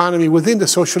socialist economy, within the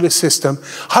socialist system,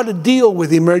 how to deal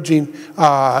with emerging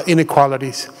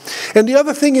inequalities. And the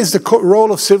other thing is the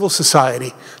role of civil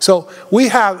society. So we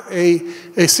have a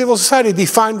civil society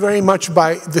defined very much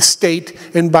by the state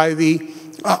and by the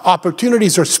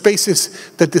opportunities or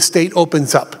spaces that the state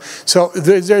opens up. So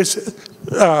there's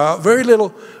very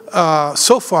little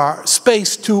so far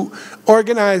space to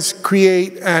organize,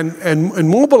 create, and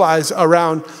mobilize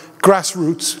around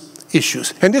grassroots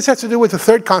issues. And this has to do with the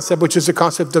third concept, which is the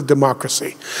concept of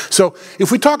democracy. So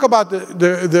if we talk about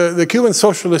the Cuban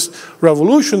socialist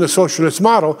revolution, the socialist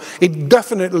model, it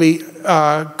definitely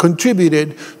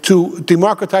contributed to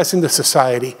democratizing the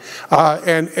society.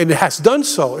 And it has done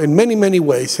so in many, many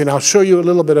ways. And I'll show you a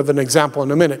little bit of an example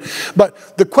in a minute.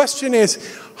 But the question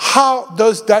is, how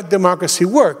does that democracy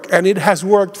work? And it has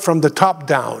worked from the top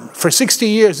down. For 60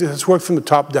 years, it has worked from the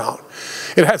top down.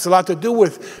 It has a lot to do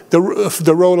with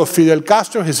the role of Fidel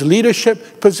Castro, his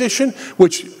leadership position,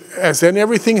 which, as in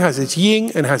everything, has its yin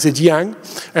and has its yang.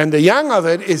 And the yang of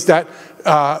it is that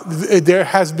there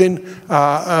has been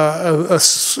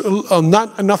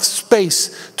not enough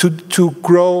space to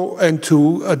grow and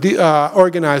to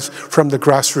organize from the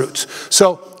grassroots.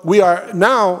 So we are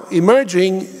now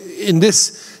emerging in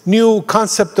this new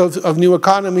concept of new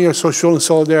economy or social and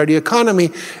solidarity economy,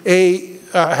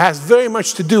 has very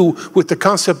much to do with the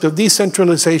concept of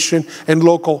decentralization and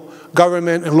local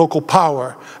government and local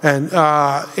power, and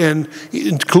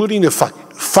including the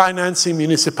financing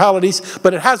municipalities,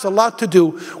 but it has a lot to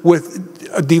do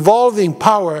with devolving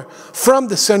power from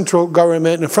the central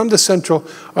government and from the central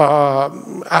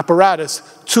apparatus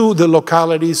to the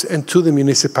localities and to the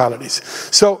municipalities.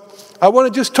 So I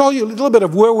want to just tell you a little bit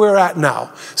of where we're at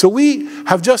now. So we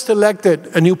have just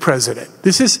elected a new president.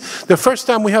 This is the first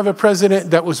time we have a president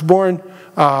that was born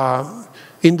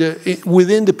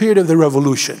within the period of the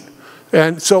revolution.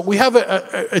 And so we have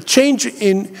a change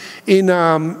in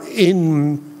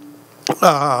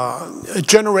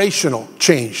generational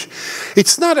change.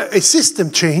 It's not a system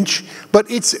change, but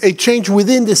it's a change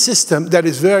within the system that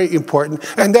is very important,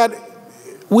 and that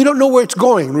we don't know where it's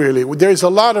going, really. There's a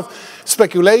lot of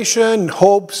speculation,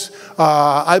 hopes.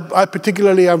 I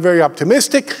particularly am very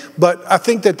optimistic, but I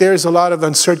think that there's a lot of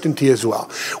uncertainty as well.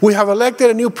 We have elected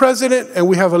a new president, and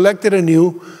we have elected a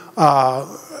new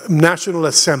National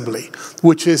Assembly,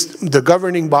 which is the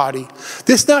governing body.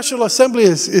 This National Assembly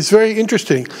is very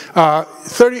interesting. It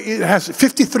has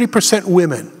 53%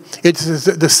 women. It's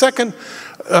the second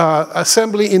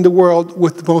assembly in the world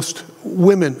with the most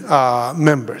women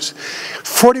members.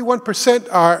 41%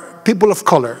 are people of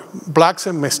color, blacks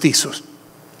and mestizos.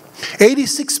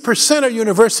 86% are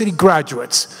university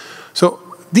graduates. So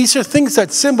these are things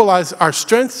that symbolize our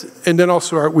strengths and then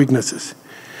also our weaknesses.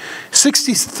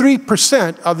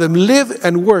 63% of them live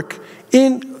and work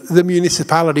in the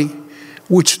municipality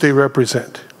which they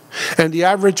represent. And the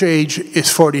average age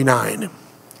is 49.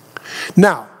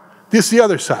 Now, this is the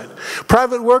other side.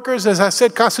 Private workers, as I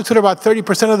said, constitute about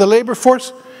 30% of the labor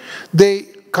force. They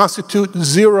constitute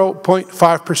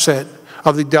 0.5%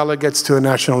 of the delegates to a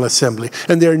National Assembly.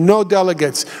 And there are no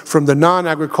delegates from the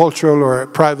non-agricultural or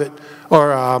private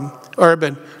or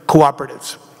urban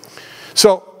cooperatives.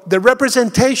 So the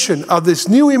representation of this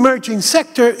new emerging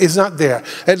sector is not there.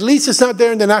 At least it's not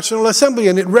there in the National Assembly,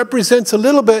 and it represents a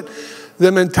little bit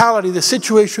the mentality, the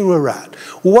situation we're at.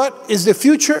 What is the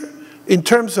future in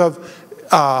terms of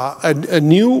a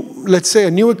new, let's say,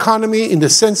 a new economy in the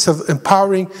sense of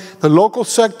empowering the local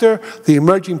sector, the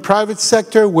emerging private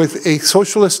sector with a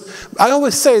socialist? I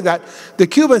always say that the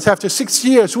Cubans, after 6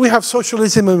 years, we have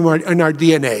socialism in our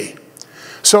DNA.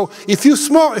 So if you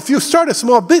start a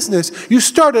small business, you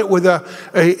start it with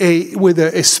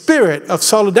a spirit of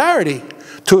solidarity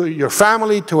to your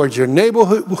family, towards your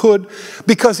neighborhood,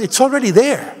 because it's already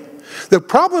there. The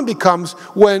problem becomes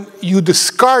when you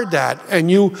discard that and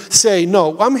you say,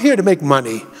 no, I'm here to make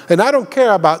money, and I don't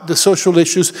care about the social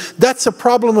issues. That's a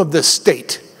problem of the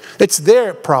state. It's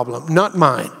their problem, not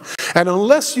mine. And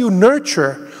unless you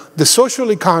nurture the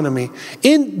social economy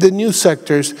in the new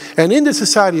sectors and in the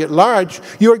society at large,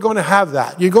 you're going to have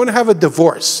that. You're going to have a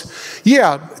divorce.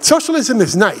 Yeah, socialism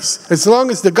is nice as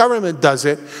long as the government does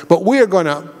it, but we are going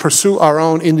to pursue our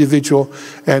own individual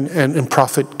and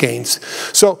profit gains.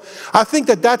 So I think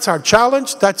that that's our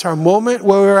challenge, that's our moment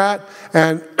where we're at,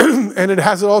 and it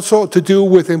has also to do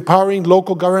with empowering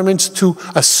local governments to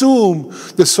assume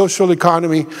the social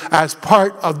economy as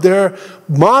part of their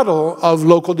model of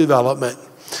local development.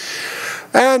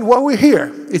 And while we're here,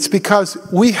 it's because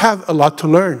we have a lot to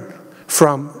learn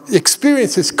from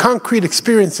experiences, concrete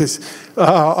experiences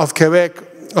of Quebec,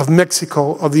 of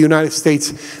Mexico, of the United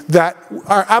States that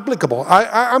are applicable.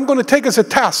 I'm going to take as a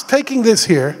task, taking this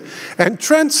here and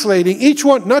translating each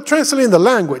one, not translating the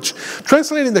language,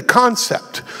 translating the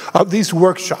concept of these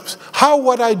workshops. How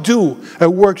would I do a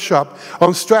workshop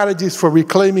on strategies for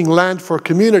reclaiming land for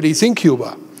communities in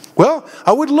Cuba? Well,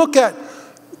 I would look at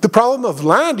the problem of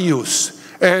land use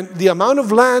and the amount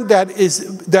of land that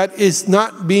is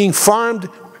not being farmed,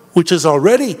 which has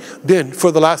already been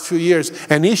for the last few years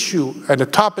an issue and a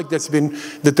topic that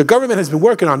the government has been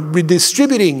working on,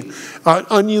 redistributing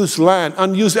unused land,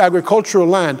 unused agricultural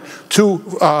land to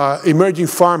emerging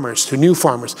farmers, to new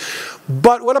farmers.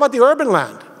 But what about the urban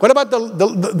land? What about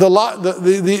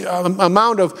the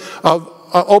amount of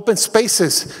open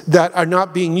spaces that are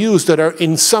not being used, that are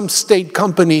in some state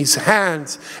companies'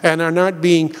 hands and are not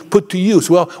being put to use?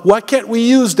 Well, why can't we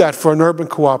use that for an urban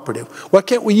cooperative? Why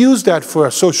can't we use that for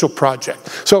a social project?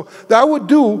 So I would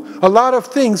do a lot of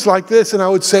things like this, and I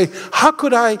would say, how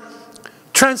could I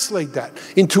translate that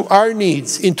into our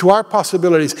needs, into our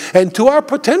possibilities, and to our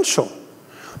potential?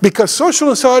 Because social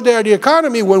and solidarity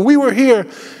economy, when we were here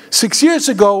 6 years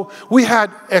ago, we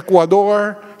had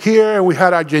Ecuador here, we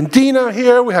had Argentina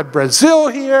here, we had Brazil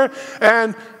here,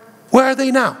 and where are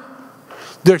they now?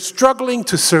 They're struggling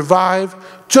to survive,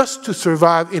 just to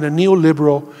survive in a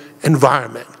neoliberal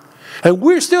environment. And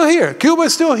we're still here. Cuba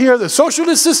is still here. The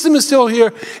socialist system is still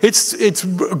here. It's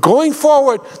going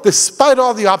forward despite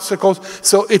all the obstacles.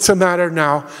 So it's a matter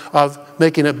now of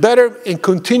making it better and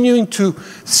continuing to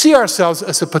see ourselves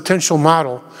as a potential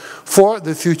model for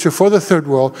the future, for the third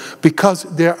world, because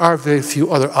there are very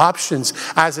few other options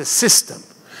as a system.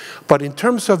 But in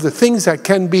terms of the things that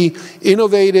can be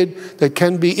innovated, that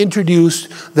can be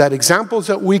introduced, that examples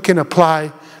that we can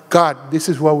apply God, this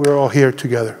is why we're all here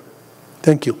together.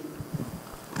 Thank you.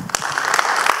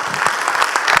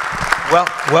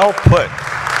 Well put.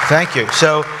 Thank you.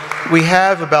 So we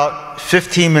have about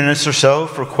 15 minutes or so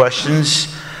for questions.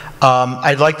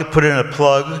 I'd like to put in a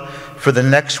plug for the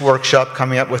next workshop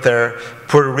coming up with our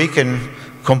Puerto Rican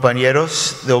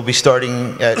compañeros. They'll be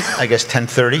starting at, I guess,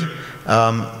 10:30.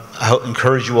 I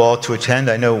encourage you all to attend.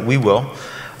 I know we will.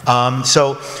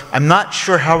 So I'm not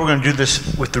sure how we're going to do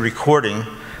this with the recording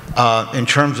in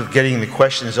terms of getting the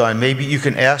questions on. Maybe you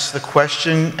can ask the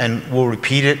question and we'll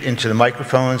repeat it into the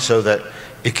microphone so that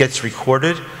it gets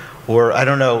recorded. Or, I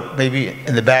don't know, maybe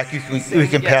in the back we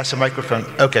can pass a microphone.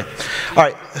 Okay. All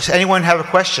right. Does anyone have a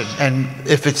question? And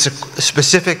if it's a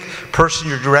specific person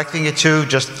you're directing it to,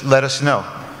 just let us know.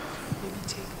 Maybe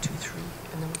take 2, 3,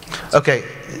 and then we can answer. Okay.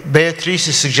 Beatrice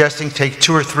is suggesting take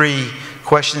 2 or 3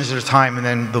 questions at a time and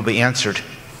then they'll be answered.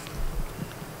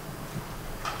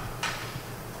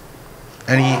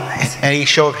 Any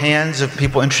show of hands of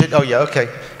people interested? Oh, yeah, okay.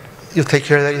 You'll take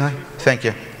care of that, Eli? Thank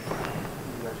you.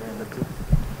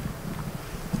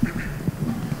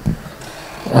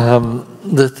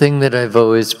 The thing that I've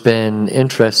always been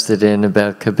interested in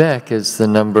about Quebec is the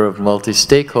number of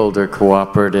multi-stakeholder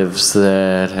cooperatives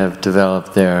that have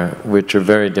developed there, which are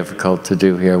very difficult to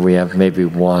do here. We have maybe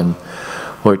 1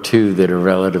 or 2 that are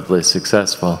relatively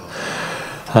successful.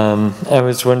 I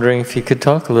was wondering if you could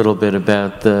talk a little bit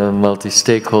about the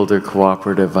multi-stakeholder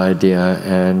cooperative idea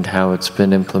and how it's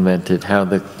been implemented, how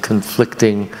the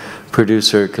conflicting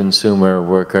producer, consumer,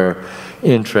 worker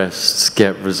interests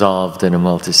get resolved in a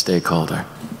multi-stakeholder.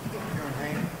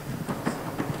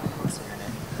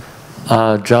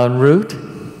 John Root,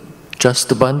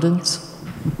 Just Abundance.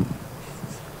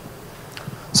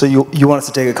 So you want us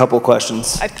to take a couple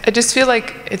questions? I just feel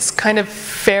like it's kind of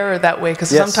fairer that way,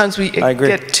 because Yes, sometimes we I agree.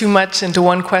 get too much into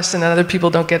one question and other people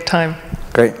don't get time.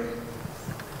 Great.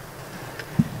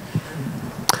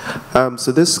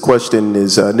 So this question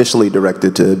is initially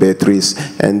directed to Beatrice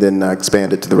and then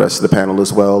expanded to the rest of the panel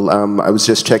as well. I was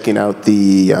just checking out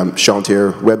the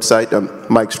Chantier website,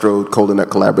 Mike Strode, Cold Nut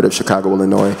Collaborative, Chicago,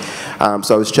 Illinois.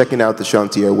 So I was checking out the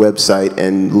Chantier website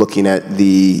and looking at the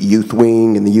youth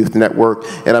wing and the youth network,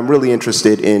 and I'm really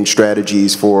interested in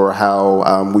strategies for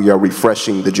how we are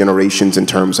refreshing the generations in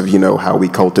terms of, how we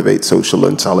cultivate social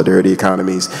and solidarity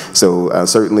economies. So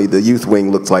certainly the youth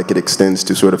wing looks like it extends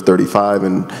to sort of 35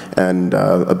 and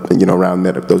around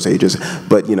those ages,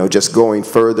 but just going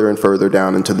further and further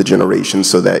down into the generations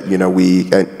so that we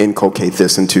inculcate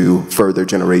this into further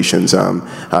generations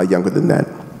younger than that.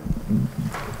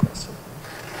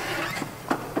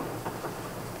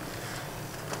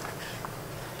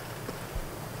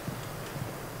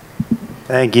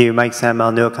 Thank you, Mike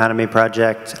Samuel, New Economy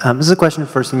Project. This is a question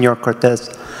for Senor Cortes.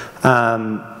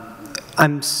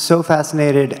 I'm so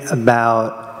fascinated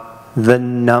about the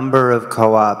number of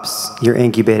co-ops you're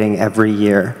incubating every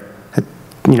year.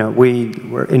 We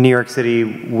were in New York City,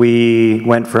 we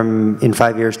went from, in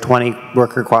 5 years, 20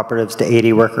 worker cooperatives to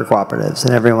 80 worker cooperatives,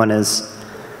 and everyone is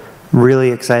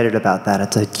really excited about that.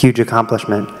 It's a huge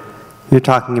accomplishment. You're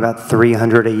talking about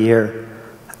 300 a year,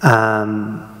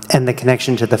 and the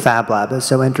connection to the Fab Lab is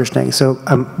so interesting. So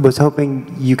I was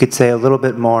hoping you could say a little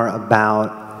bit more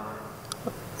about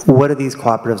what do these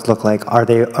cooperatives look like? Are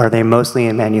they mostly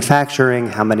in manufacturing?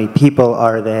 How many people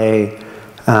are they?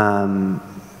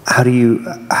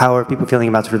 How are people feeling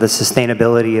about sort of the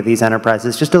sustainability of these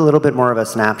enterprises? Just a little bit more of a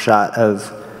snapshot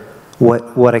of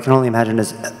what I can only imagine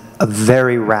is a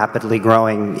very rapidly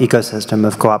growing ecosystem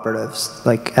of cooperatives,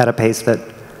 like at a pace that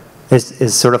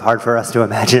is sort of hard for us to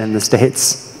imagine in the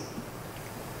States.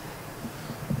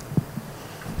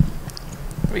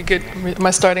 Are we good? Am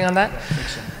I starting on that?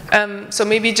 So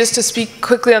maybe just to speak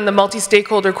quickly on the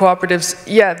multi-stakeholder cooperatives,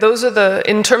 yeah, those are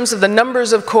in terms of the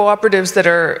numbers of cooperatives that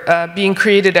are being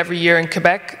created every year in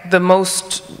Quebec, the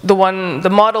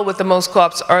model with the most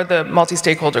co-ops are the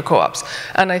multi-stakeholder co-ops.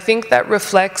 And I think that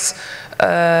reflects,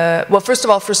 well, first of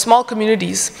all, for small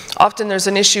communities, often there's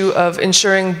an issue of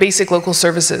ensuring basic local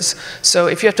services. So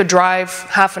if you have to drive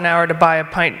half an hour to buy a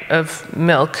pint of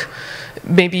milk,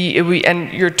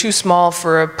 and you're too small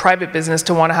for a private business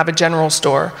to want to have a general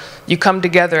store, you come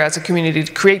together as a community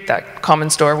to create that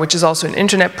common store, which is also an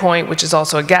internet point, which is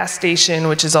also a gas station,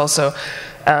 which is also,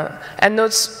 and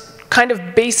those kind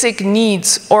of basic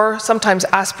needs or sometimes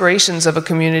aspirations of a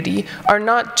community are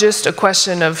not just a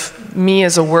question of me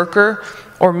as a worker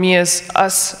or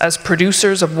us as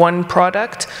producers of one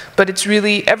product, but it's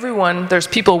really everyone. There's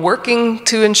people working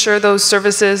to ensure those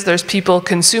services, there's people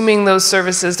consuming those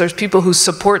services, there's people who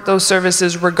support those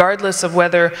services regardless of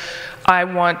whether I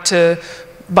want to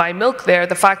buy milk there,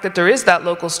 the fact that there is that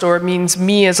local store means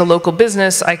me as a local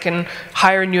business, I can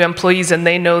hire new employees and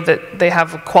they know that they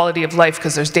have a quality of life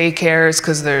because there's daycares,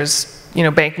 because there's, you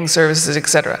know, banking services,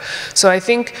 etc. So I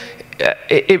think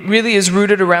it really is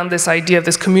rooted around this idea of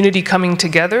this community coming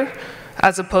together,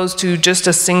 as opposed to just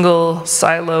a single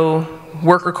silo.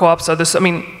 Worker co-ops are this, I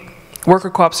mean,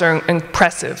 worker co-ops are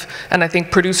impressive, and I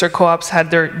think producer co-ops had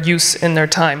their use in their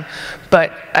time.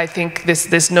 But I think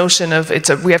this notion of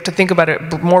we have to think about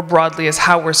it more broadly as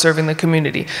how we're serving the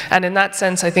community. And in that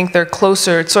sense, I think they're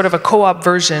closer, it's sort of a co-op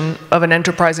version of an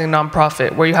enterprising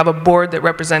nonprofit, where you have a board that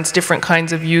represents different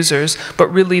kinds of users, but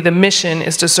really the mission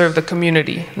is to serve the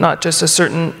community, not just a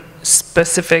certain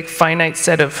specific finite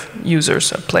set of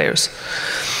users or players.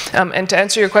 And to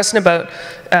answer your question about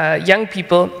young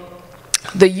people,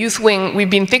 the youth wing,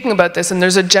 we've been thinking about this, and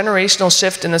there's a generational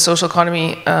shift in the social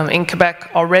economy in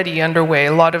Quebec already underway.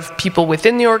 A lot of people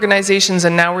within the organizations,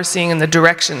 and now we're seeing in the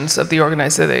directions of the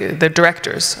organization, the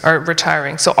directors are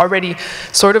retiring. So already,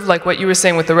 sort of like what you were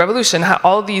saying with the revolution, how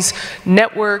all these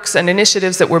networks and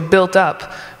initiatives that were built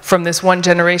up from this one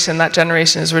generation, that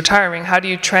generation is retiring. How do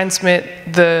you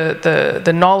transmit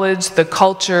the knowledge, the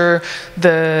culture,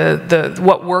 the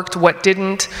what worked, what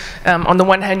didn't? On the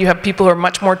one hand, you have people who are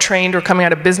much more trained or coming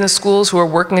out of business schools who are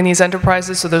working in these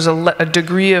enterprises, so there's a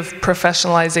degree of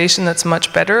professionalization that's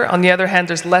much better. On the other hand,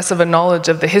 there's less of a knowledge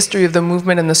of the history of the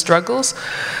movement and the struggles.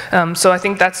 So I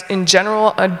think that's, in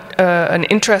general, an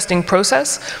interesting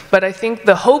process. But I think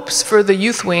the hopes for the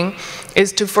youth wing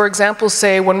is to, for example,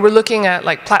 say, when we're looking at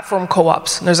like platform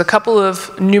co-ops, there's a couple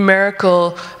of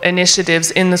numerical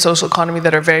initiatives in the social economy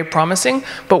that are very promising,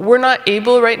 but we're not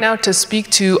able right now to speak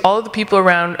to all of the people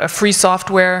around free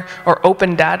software or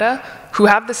open data who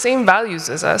have the same values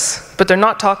as us, but they're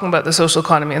not talking about the social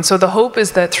economy. And so the hope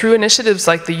is that through initiatives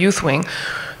like the Youth Wing,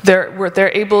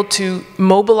 they're able to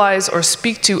mobilize or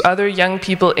speak to other young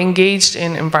people engaged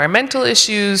in environmental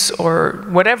issues or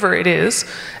whatever it is,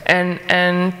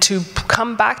 and to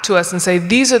come back to us and say,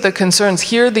 these are the concerns,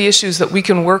 here are the issues that we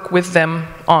can work with them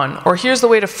on, or here's the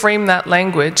way to frame that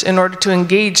language in order to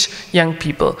engage young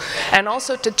people. And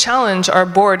also to challenge our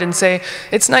board and say,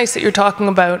 it's nice that you're talking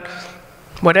about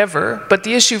whatever, but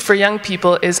the issue for young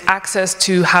people is access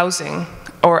to housing,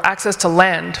 or access to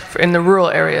land in the rural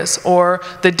areas, or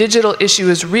the digital issue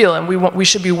is real and we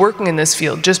should be working in this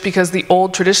field. Just because the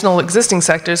old traditional existing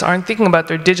sectors aren't thinking about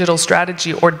their digital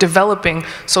strategy or developing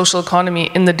social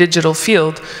economy in the digital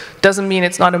field doesn't mean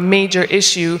it's not a major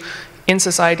issue in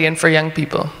society and for young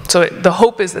people. So the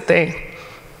hope is that they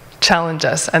challenge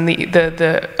us, and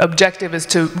the objective is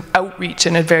to outreach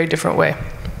in a very different way.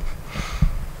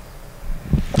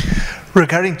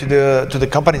 Regarding to the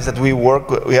companies that we work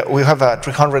with, we have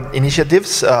 300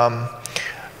 initiatives.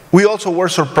 We also were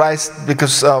surprised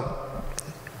because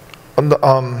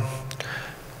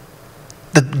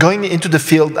going into the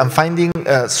field and finding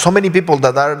so many people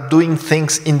that are doing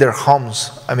things in their homes.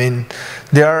 I mean,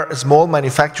 there are small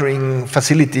manufacturing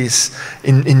facilities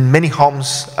in many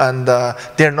homes, and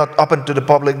they're not open to the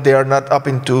public. They are not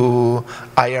open to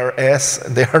IRS.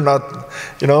 They are not,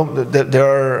 you know, they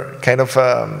are kind of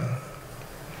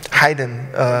hidden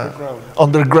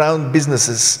underground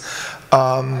businesses.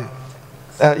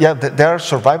 Yeah, there are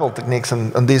survival techniques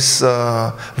in these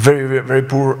very, very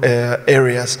poor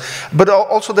areas. But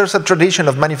also there's a tradition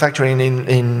of manufacturing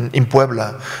in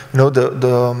Puebla. You know,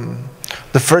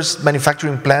 the first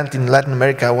manufacturing plant in Latin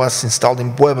America was installed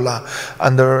in Puebla,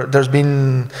 and there's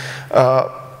been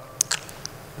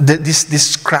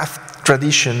this craft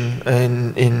tradition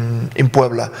in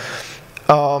Puebla.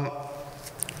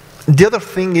 The other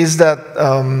thing is that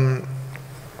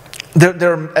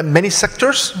there are many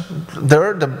sectors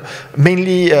there,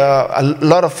 mainly a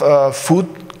lot of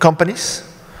food companies.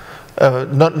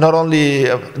 Not only,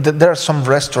 there are some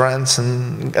restaurants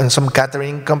and some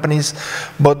catering companies,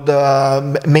 but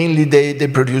mainly they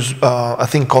produce a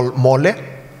thing called mole.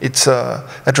 It's a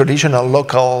traditional,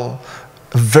 local,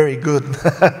 very good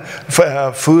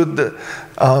food.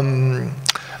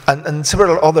 And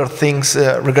several other things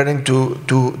regarding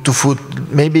to food.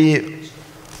 Maybe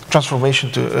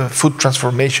transformation to food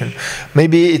transformation.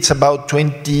 Maybe it's about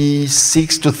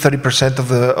 26 to 30%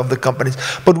 of the companies.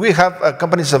 But we have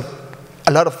companies of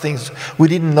a lot of things. We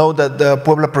didn't know that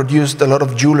Puebla produced a lot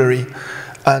of jewelry,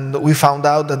 and we found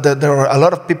out that there are a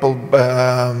lot of people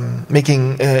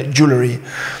making jewelry.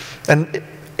 And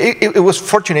it was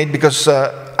fortunate because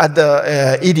at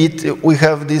the IDIT we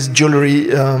have this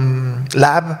jewelry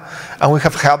lab, and we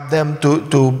have helped them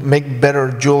to make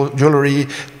better jewelry,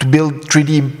 to build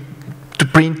 3D, to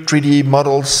print 3D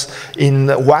models in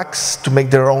wax, to make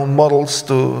their own models,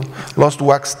 to lost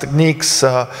wax techniques.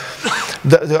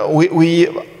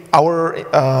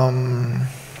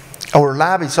 Our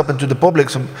lab is open to the public.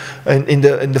 So in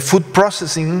the food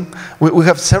processing, we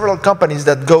have several companies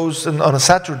that goes on a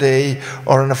Saturday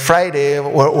or on a Friday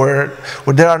where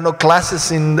there are no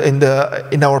classes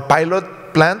in our pilot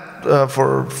plant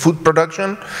for food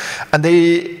production, and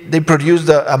they produce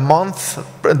a month.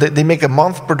 They make a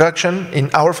month production in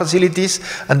our facilities,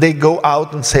 and they go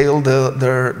out and sell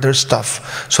their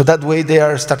stuff. So that way they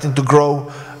are starting to grow,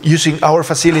 using our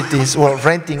facilities, well,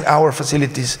 renting our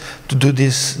facilities to do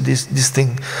this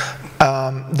thing.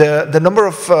 The number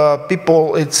of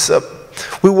people,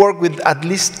 we work with at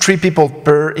least 3 people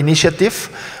per initiative,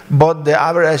 but the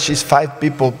average is 5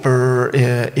 people per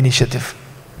initiative.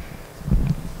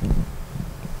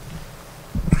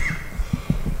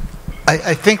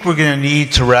 I think we're going to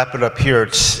need to wrap it up here.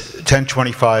 It's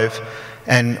 10:25,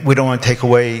 and we don't want to take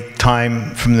away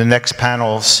time from the next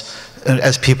panels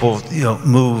as people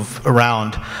move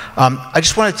around. I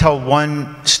just want to tell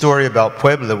one story about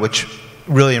Puebla, which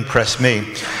really impressed me,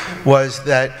 was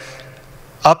that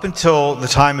up until the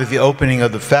time of the opening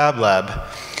of the Fab Lab,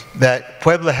 that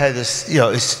Puebla had this,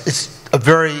 it's a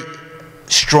very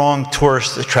strong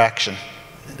tourist attraction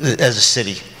as a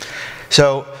city.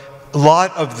 So a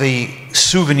lot of the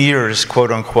souvenirs,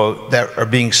 quote unquote, that are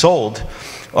being sold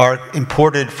are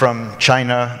imported from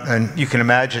China, and you can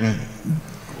imagine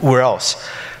where else.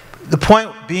 The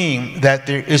point being that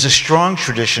there is a strong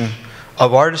tradition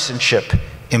of artisanship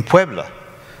in Puebla,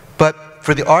 but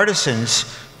for the artisans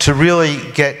to really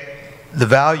get the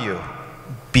value,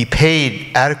 be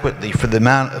paid adequately for the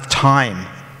amount of time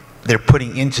they're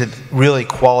putting into really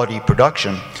quality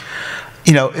production,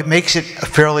 it makes it a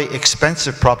fairly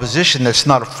expensive proposition that's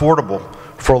not affordable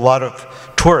for a lot of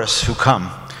tourists who come.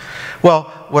 Well,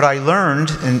 what I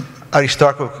learned, and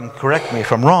Aristarco can correct me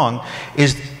if I'm wrong,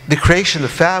 is the creation of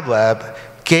the Fab Lab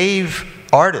gave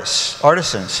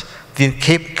artisans, the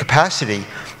capacity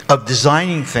of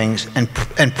designing things and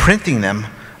printing them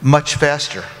much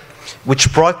faster,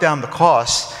 which brought down the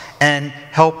costs and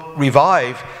helped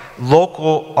revive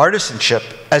local artisanship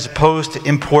as opposed to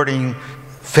importing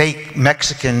fake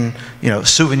Mexican,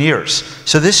 souvenirs.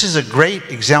 So this is a great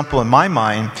example in my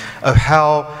mind of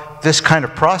how this kind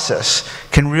of process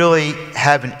can really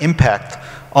have an impact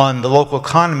on the local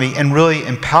economy and really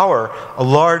empower a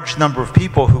large number of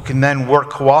people who can then work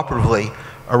cooperatively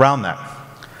around that.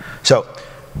 So,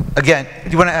 again, do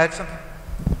you want to add something?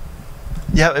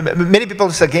 Yeah, many people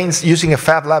are against using a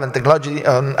Fab Lab and technology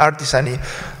on artisany,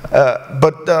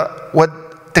 but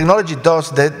what technology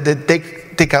does, they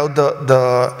take out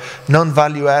the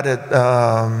non-value-added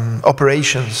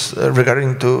operations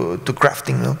regarding to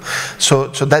crafting. So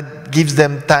that gives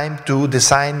them time to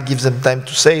design, gives them time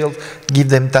to sales, give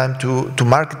them time to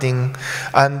marketing,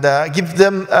 and give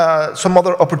them some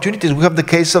other opportunities. We have the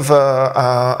case of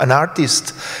an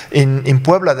artist in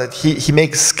Puebla that he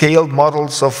makes scaled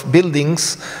models of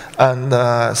buildings and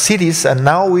cities, and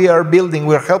now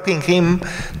we're helping him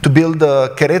to build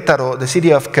the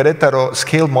city of Querétaro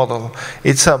scale model.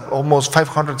 It's almost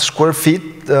 500 square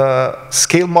feet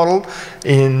scale model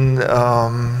in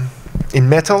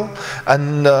metal,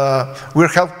 and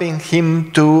we're helping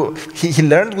him to, he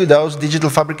learned with us digital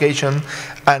fabrication,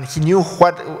 and he knew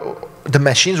what the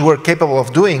machines were capable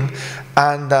of doing,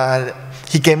 and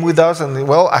he came with us and,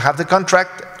 well, I have the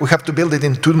contract, we have to build it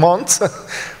in 2 months.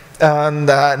 And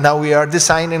now we are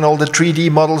designing all the 3D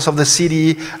models of the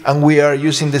city, and we are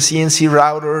using the CNC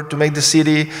router to make the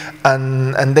city,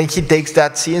 and then he takes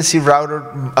that CNC router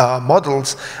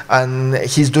models, and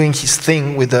he's doing his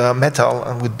thing with metal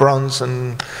and with bronze.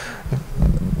 And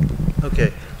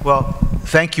okay, well,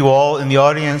 thank you all in the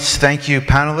audience, thank you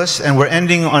panelists, and we're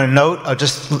ending on a note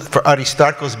just for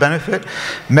Aristarco's benefit.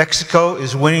 Mexico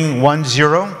is winning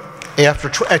 1-0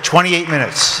 at 28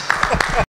 minutes.